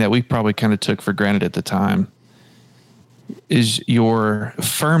 something that we probably kind of took for granted at the time, is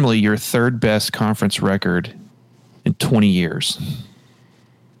firmly your third best conference record in 20 years.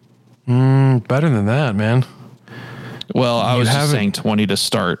 Better than that, man. Well, I was just saying 20 to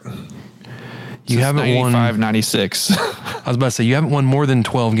start. You haven't won 96. I was about to say, you haven't won more than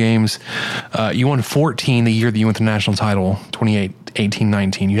 12 games. You won 14 the year that you went to the national title,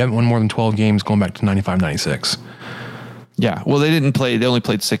 18-19. You haven't won more than 12 games going back to 95-96. Yeah. Well, they only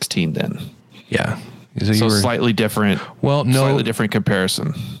played 16 then. Yeah. So slightly different. Well, no. Slightly different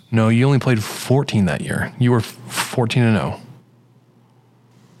comparison. No, you only played 14 that year. You were 14-0.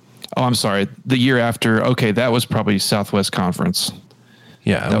 Oh, I'm sorry. The year after, okay, that was probably Southwest Conference.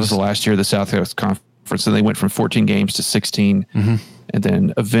 Yeah. That was the last year of the Southwest Conference. And they went from 14 games to 16, and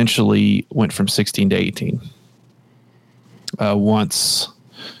then eventually went from 16 to 18. Once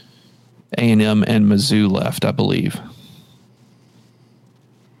A&M and Mizzou left, I believe.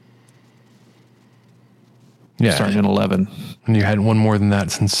 Yeah. Starting in 11. And you hadn't won more than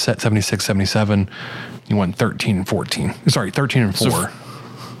that since 76-77. You won 13-14. Sorry, 13-4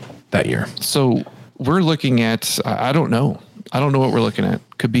 that year. So we're looking at, I don't know. I don't know what we're looking at.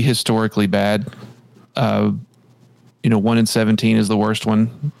 Could be historically bad. 1-17 is the worst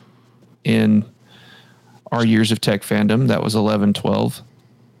one in our years of Tech fandom. That was 11-12.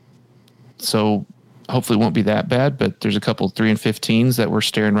 So hopefully it won't be that bad, but there's a couple 3-15s that we're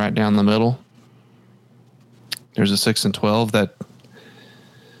staring right down the middle. There's a 6-12 that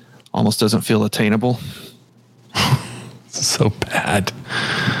almost doesn't feel attainable. So bad.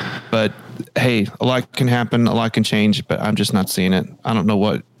 But hey, a lot can happen, a lot can change, but I'm just not seeing it. I don't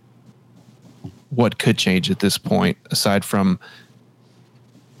know what could change at this point, aside from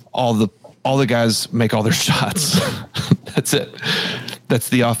all the guys make all their shots. That's it. That's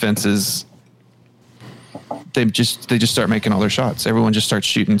the offenses. They just start making all their shots. Everyone just starts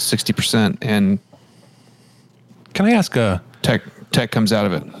shooting 60%, and can I ask Tech comes out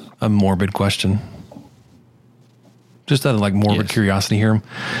of it? A morbid question. Just out of morbid curiosity here.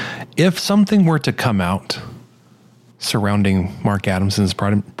 If something were to come out surrounding Mark Adamson's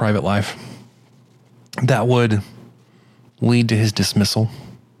private life that would lead to his dismissal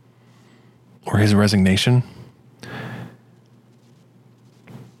or his resignation,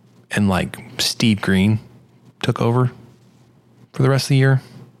 and Steve Green took over for the rest of the year,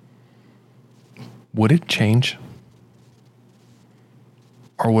 would it change?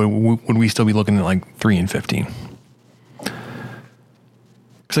 Or would we still be looking at 3-15?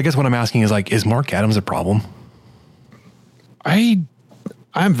 Because I guess what I'm asking is Mark Adams a problem? I'm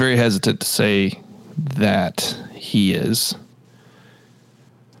very hesitant to say that he is.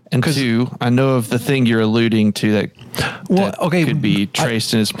 And two, I know of the thing you're alluding to that could be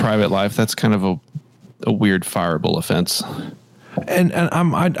traced in his private life. That's kind of a weird fireable offense. And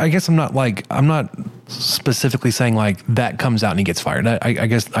I guess I'm not specifically saying that comes out and he gets fired. I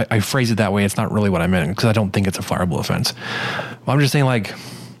guess I phrase it that way. It's not really what I meant, because I don't think it's a fireable offense. I'm just saying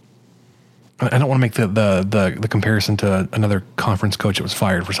I don't want to make the comparison to another conference coach that was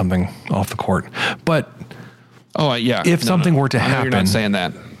fired for something off the court. But if something were to happen, you're not saying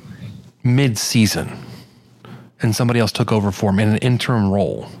that mid-season and somebody else took over for him in an interim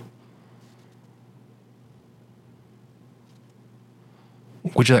role,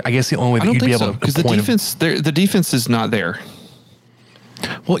 which I guess the only way that you'd be able to, because the defense is not there.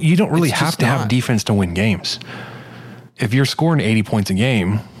 Well, you don't really have to have defense to win games. If you're scoring 80 points a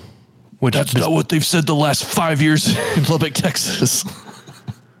game, which that's not what they've said the last 5 years in Lubbock, Texas.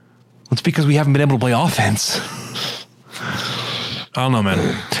 It's because we haven't been able to play offense. I don't know, man.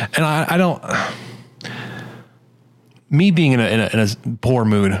 And I don't. Me being in a poor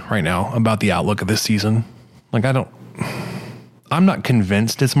mood right now about the outlook of this season, I'm not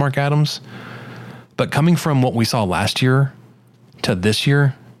convinced it's Mark Adams, but coming from what we saw last year to this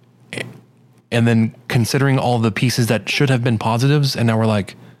year, and then considering all the pieces that should have been positives, and now we're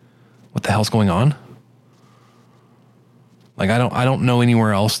like, what the hell's going on? Like, I don't know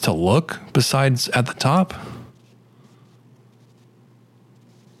anywhere else to look besides at the top.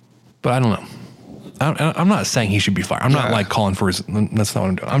 But I don't know. I'm not saying he should be fired. I'm not like calling for his. That's not what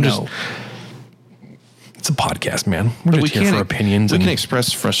I'm doing. I'm just. It's a podcast, man. We're just here for opinions. We can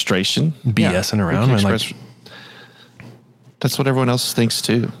express frustration, BSing around, and like. That's what everyone else thinks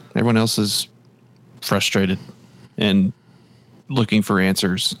too. Everyone else is frustrated and looking for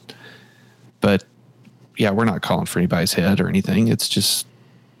answers. But yeah, we're not calling for anybody's head or anything. It's just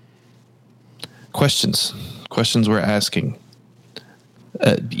questions we're asking.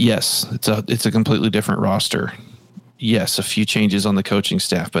 Yes, it's a completely different roster. Yes, a few changes on the coaching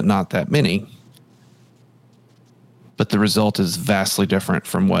staff, but not that many. But the result is vastly different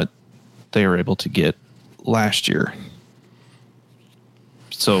from what they were able to get last year.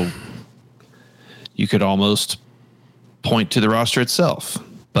 So you could almost point to the roster itself,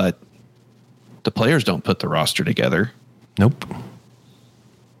 but the players don't put the roster together. Nope.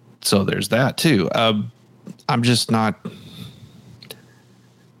 So there's that too. I'm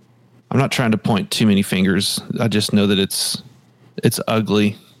not trying to point too many fingers. I just know that it's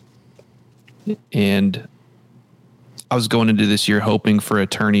ugly. And I was going into this year hoping for a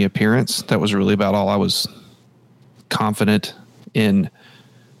tourney appearance. That was really about all I was confident in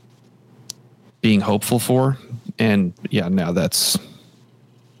being hopeful for. And yeah, now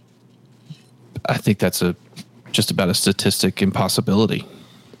I think that's just about a statistic impossibility.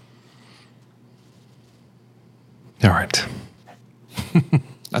 All right.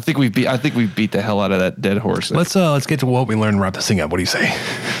 I think we beat the hell out of that dead horse. Let's get to what we learned and wrap this thing up. What do you say?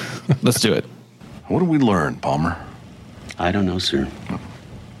 Let's do it. What did we learn, Palmer? I don't know, sir.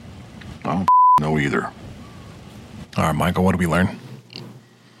 I don't know either. All right, Michael, what did we learn?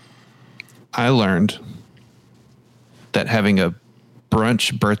 I learned that having a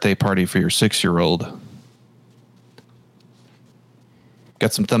brunch birthday party for your 6-year-old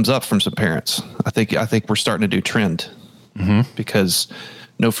got some thumbs up from some parents. I think we're starting to do trend because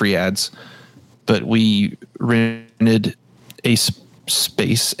no free ads, but we rented a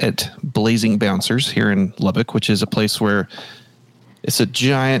space at Blazing Bouncers here in Lubbock, which is a place where it's a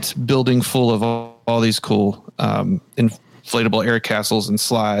giant building full of all these cool inflatable air castles and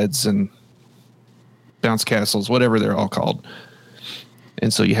slides and bounce castles, whatever they're all called.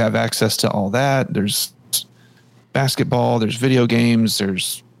 And so you have access to all that. There's basketball, there's video games,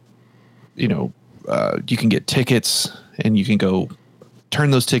 there's, you can get tickets and you can go turn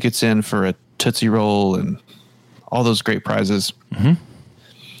those tickets in for a Tootsie Roll and all those great prizes. Mm-hmm.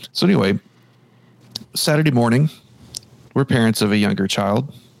 So anyway, Saturday morning, we're parents of a younger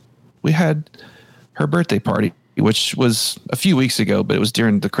child. We had her birthday party, which was a few weeks ago, but it was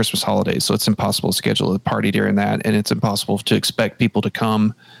during the Christmas holidays. So it's impossible to schedule a party during that. And it's impossible to expect people to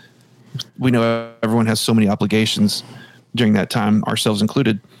come. We know everyone has so many obligations during that time, ourselves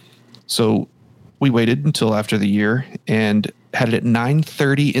included. So we waited until after the year and had it at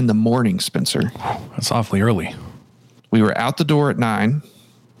 9:30 in the morning, Spencer. That's awfully early. We were out the door at 9,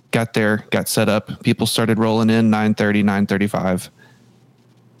 got there, got set up. People started rolling in 9:30, 9:35.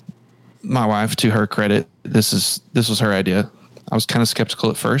 My wife, to her credit, this was her idea. I was kind of skeptical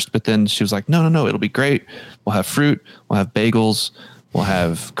at first, but then she was like, no, it'll be great. We'll have fruit. We'll have bagels. We'll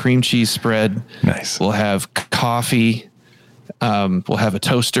have cream cheese spread. Nice. We'll have coffee. We'll have a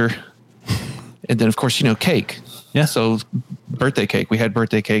toaster. And then, of course, cake. Yeah. So birthday cake. We had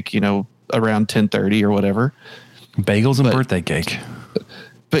birthday cake, around 10:30 or whatever. Bagels and birthday cake.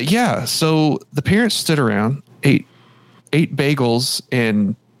 But yeah, so the parents stood around, ate bagels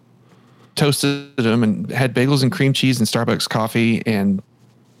and toasted them and had bagels and cream cheese and Starbucks coffee and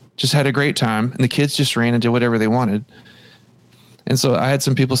just had a great time. And the kids just ran and did whatever they wanted. And so I had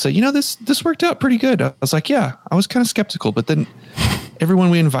some people say, this worked out pretty good. I was like, yeah, I was kind of skeptical, but then everyone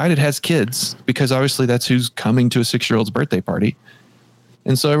we invited has kids because obviously that's who's coming to a 6-year-old's birthday party.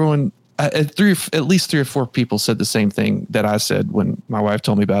 And so everyone, at least 3 or 4 people said the same thing that I said when my wife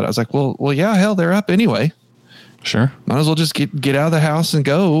told me about it. I was like, well, yeah, hell, they're up anyway. Sure. Might as well just get out of the house and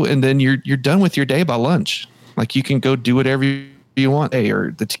go. And then you're done with your day by lunch. Like you can go do whatever you want. Hey,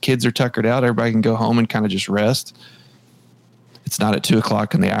 or the kids are tuckered out. Everybody can go home and kind of just rest. It's not at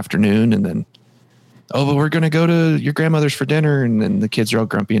 2:00 in the afternoon. And then, but we're going to go to your grandmother's for dinner. And then the kids are all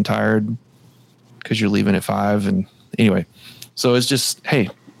grumpy and tired because you're leaving at 5. And anyway, so it's just, hey,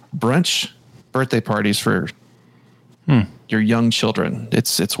 brunch birthday parties for your young children.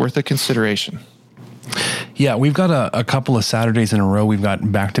 It's worth a consideration. Yeah, we've got a couple of Saturdays in a row. We've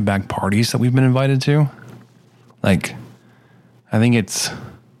got back-to-back parties that we've been invited to. Like, I think it's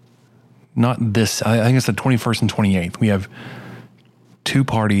not this. I think it's the 21st and 28th. We have 2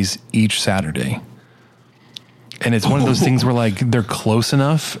 parties each Saturday. And it's one of those things where, like, they're close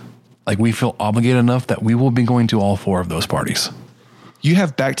enough, like, we feel obligated enough that we will be going to all 4 of those parties. You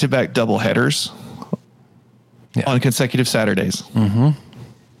have back-to-back double headers on consecutive Saturdays. Mm-hmm.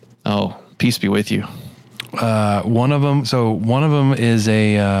 Oh, peace be with you. One of them is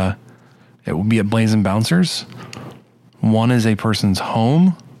it will be at Blazing Bouncers. One is a person's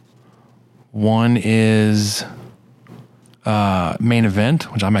home. One is main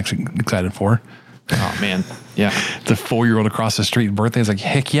event, which I'm actually excited for. Oh man, yeah. The 4-year-old across the street birthday is like,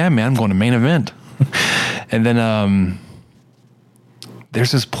 heck yeah, man, I'm going to main event. And then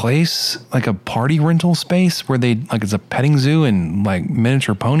there's this place, like a party rental space where they, like, it's a petting zoo and like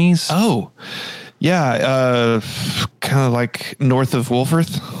miniature ponies. Oh, yeah. Kind of like north of Wolford.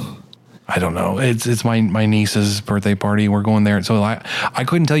 I don't know. It's my niece's birthday party. We're going there. So I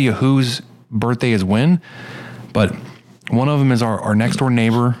couldn't tell you whose birthday is when, but one of them is our next door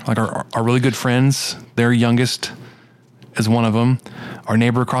neighbor, like our really good friends. Their youngest is one of them. Our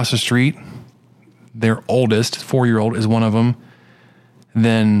neighbor across the street, their oldest, 4-year-old, is one of them.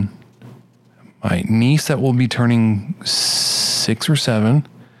 Then my niece that will be turning 6 or 7.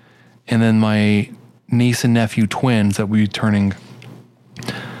 And then my niece and nephew twins that will be turning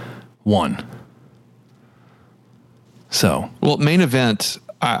 1. So. Well, main event,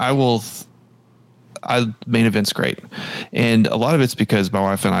 main event's great. And a lot of it's because my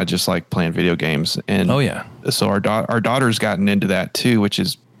wife and I just like playing video games. And oh yeah. So our daughter's gotten into that too, which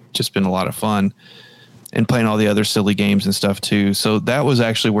has just been a lot of fun, and playing all the other silly games and stuff too. So that was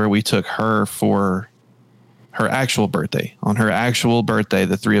actually where we took her for her actual birthday. On her actual birthday,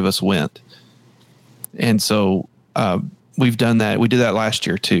 the 3 of us went. And so we've done that. We did that last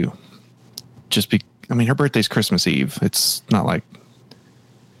year too. Her birthday's Christmas Eve. It's not like,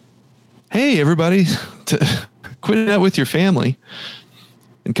 hey, everybody, quit out with your family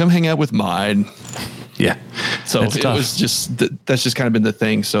and come hang out with mine. Yeah. So it was just, that's just kind of been the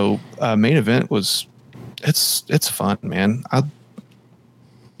thing. So main event was, it's fun, man.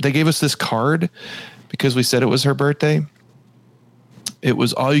 They gave us this card because we said it was her birthday. It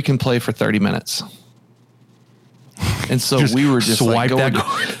was all you can play for 30 minutes. And so we were just swipe that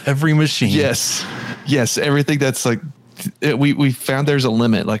card every machine. Yes. Everything that's like, we found there's a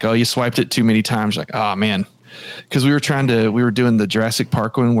limit. Like, oh, you swiped it too many times. Like, oh man. Cause we were doing the Jurassic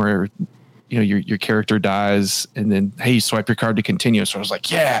Park one where, you know, your character dies and then, hey, you swipe your card to continue. So I was like,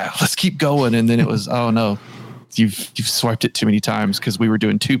 yeah, let's keep going. And then it was, oh no, you've swiped it too many times. Cause we were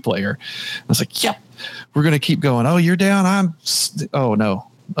doing 2-player. I was like, yep, we're going to keep going. Oh, you're down. Oh no.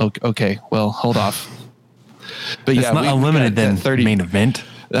 Okay. Well, hold off. But it's not unlimited then 30 main event.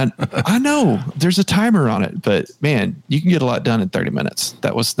 I know there's a timer on it, but man, you can get a lot done in 30 minutes.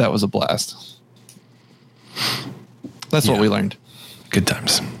 That was a blast. That's what we learned. Good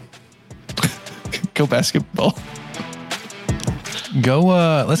times. Go basketball. Go.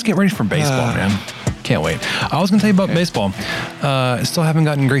 Let's get ready for baseball, man. Can't wait. I was going to tell you about baseball. Still haven't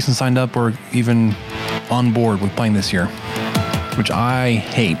gotten Grayson signed up or even on board with playing this year, which I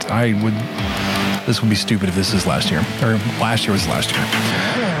hate. This would be stupid if this is last year, or last year was last year.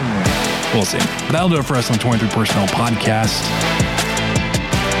 We'll see. That'll do it for us on the 23 Personnel Podcast.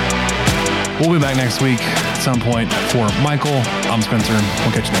 We'll be back next week at some point. For Michael, I'm Spencer.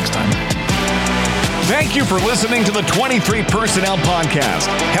 We'll catch you next time. Thank you for listening to the 23 Personnel Podcast.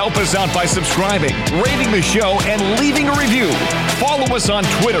 Help us out by subscribing, rating the show, and leaving a review. Follow us on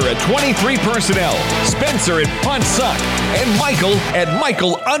Twitter at 23 Personnel, Spencer at PuntSuck, and Michael at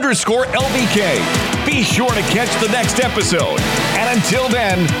Michael_LBK. Be sure to catch the next episode. And until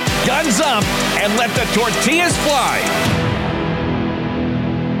then, guns up and let the tortillas fly.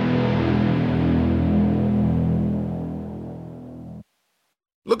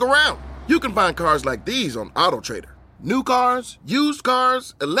 Look around. You can find cars like these on AutoTrader. New cars, used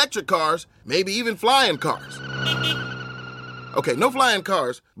cars, electric cars, maybe even flying cars. Okay, no flying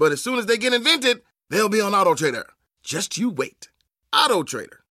cars, but as soon as they get invented, they'll be on AutoTrader. Just you wait. AutoTrader.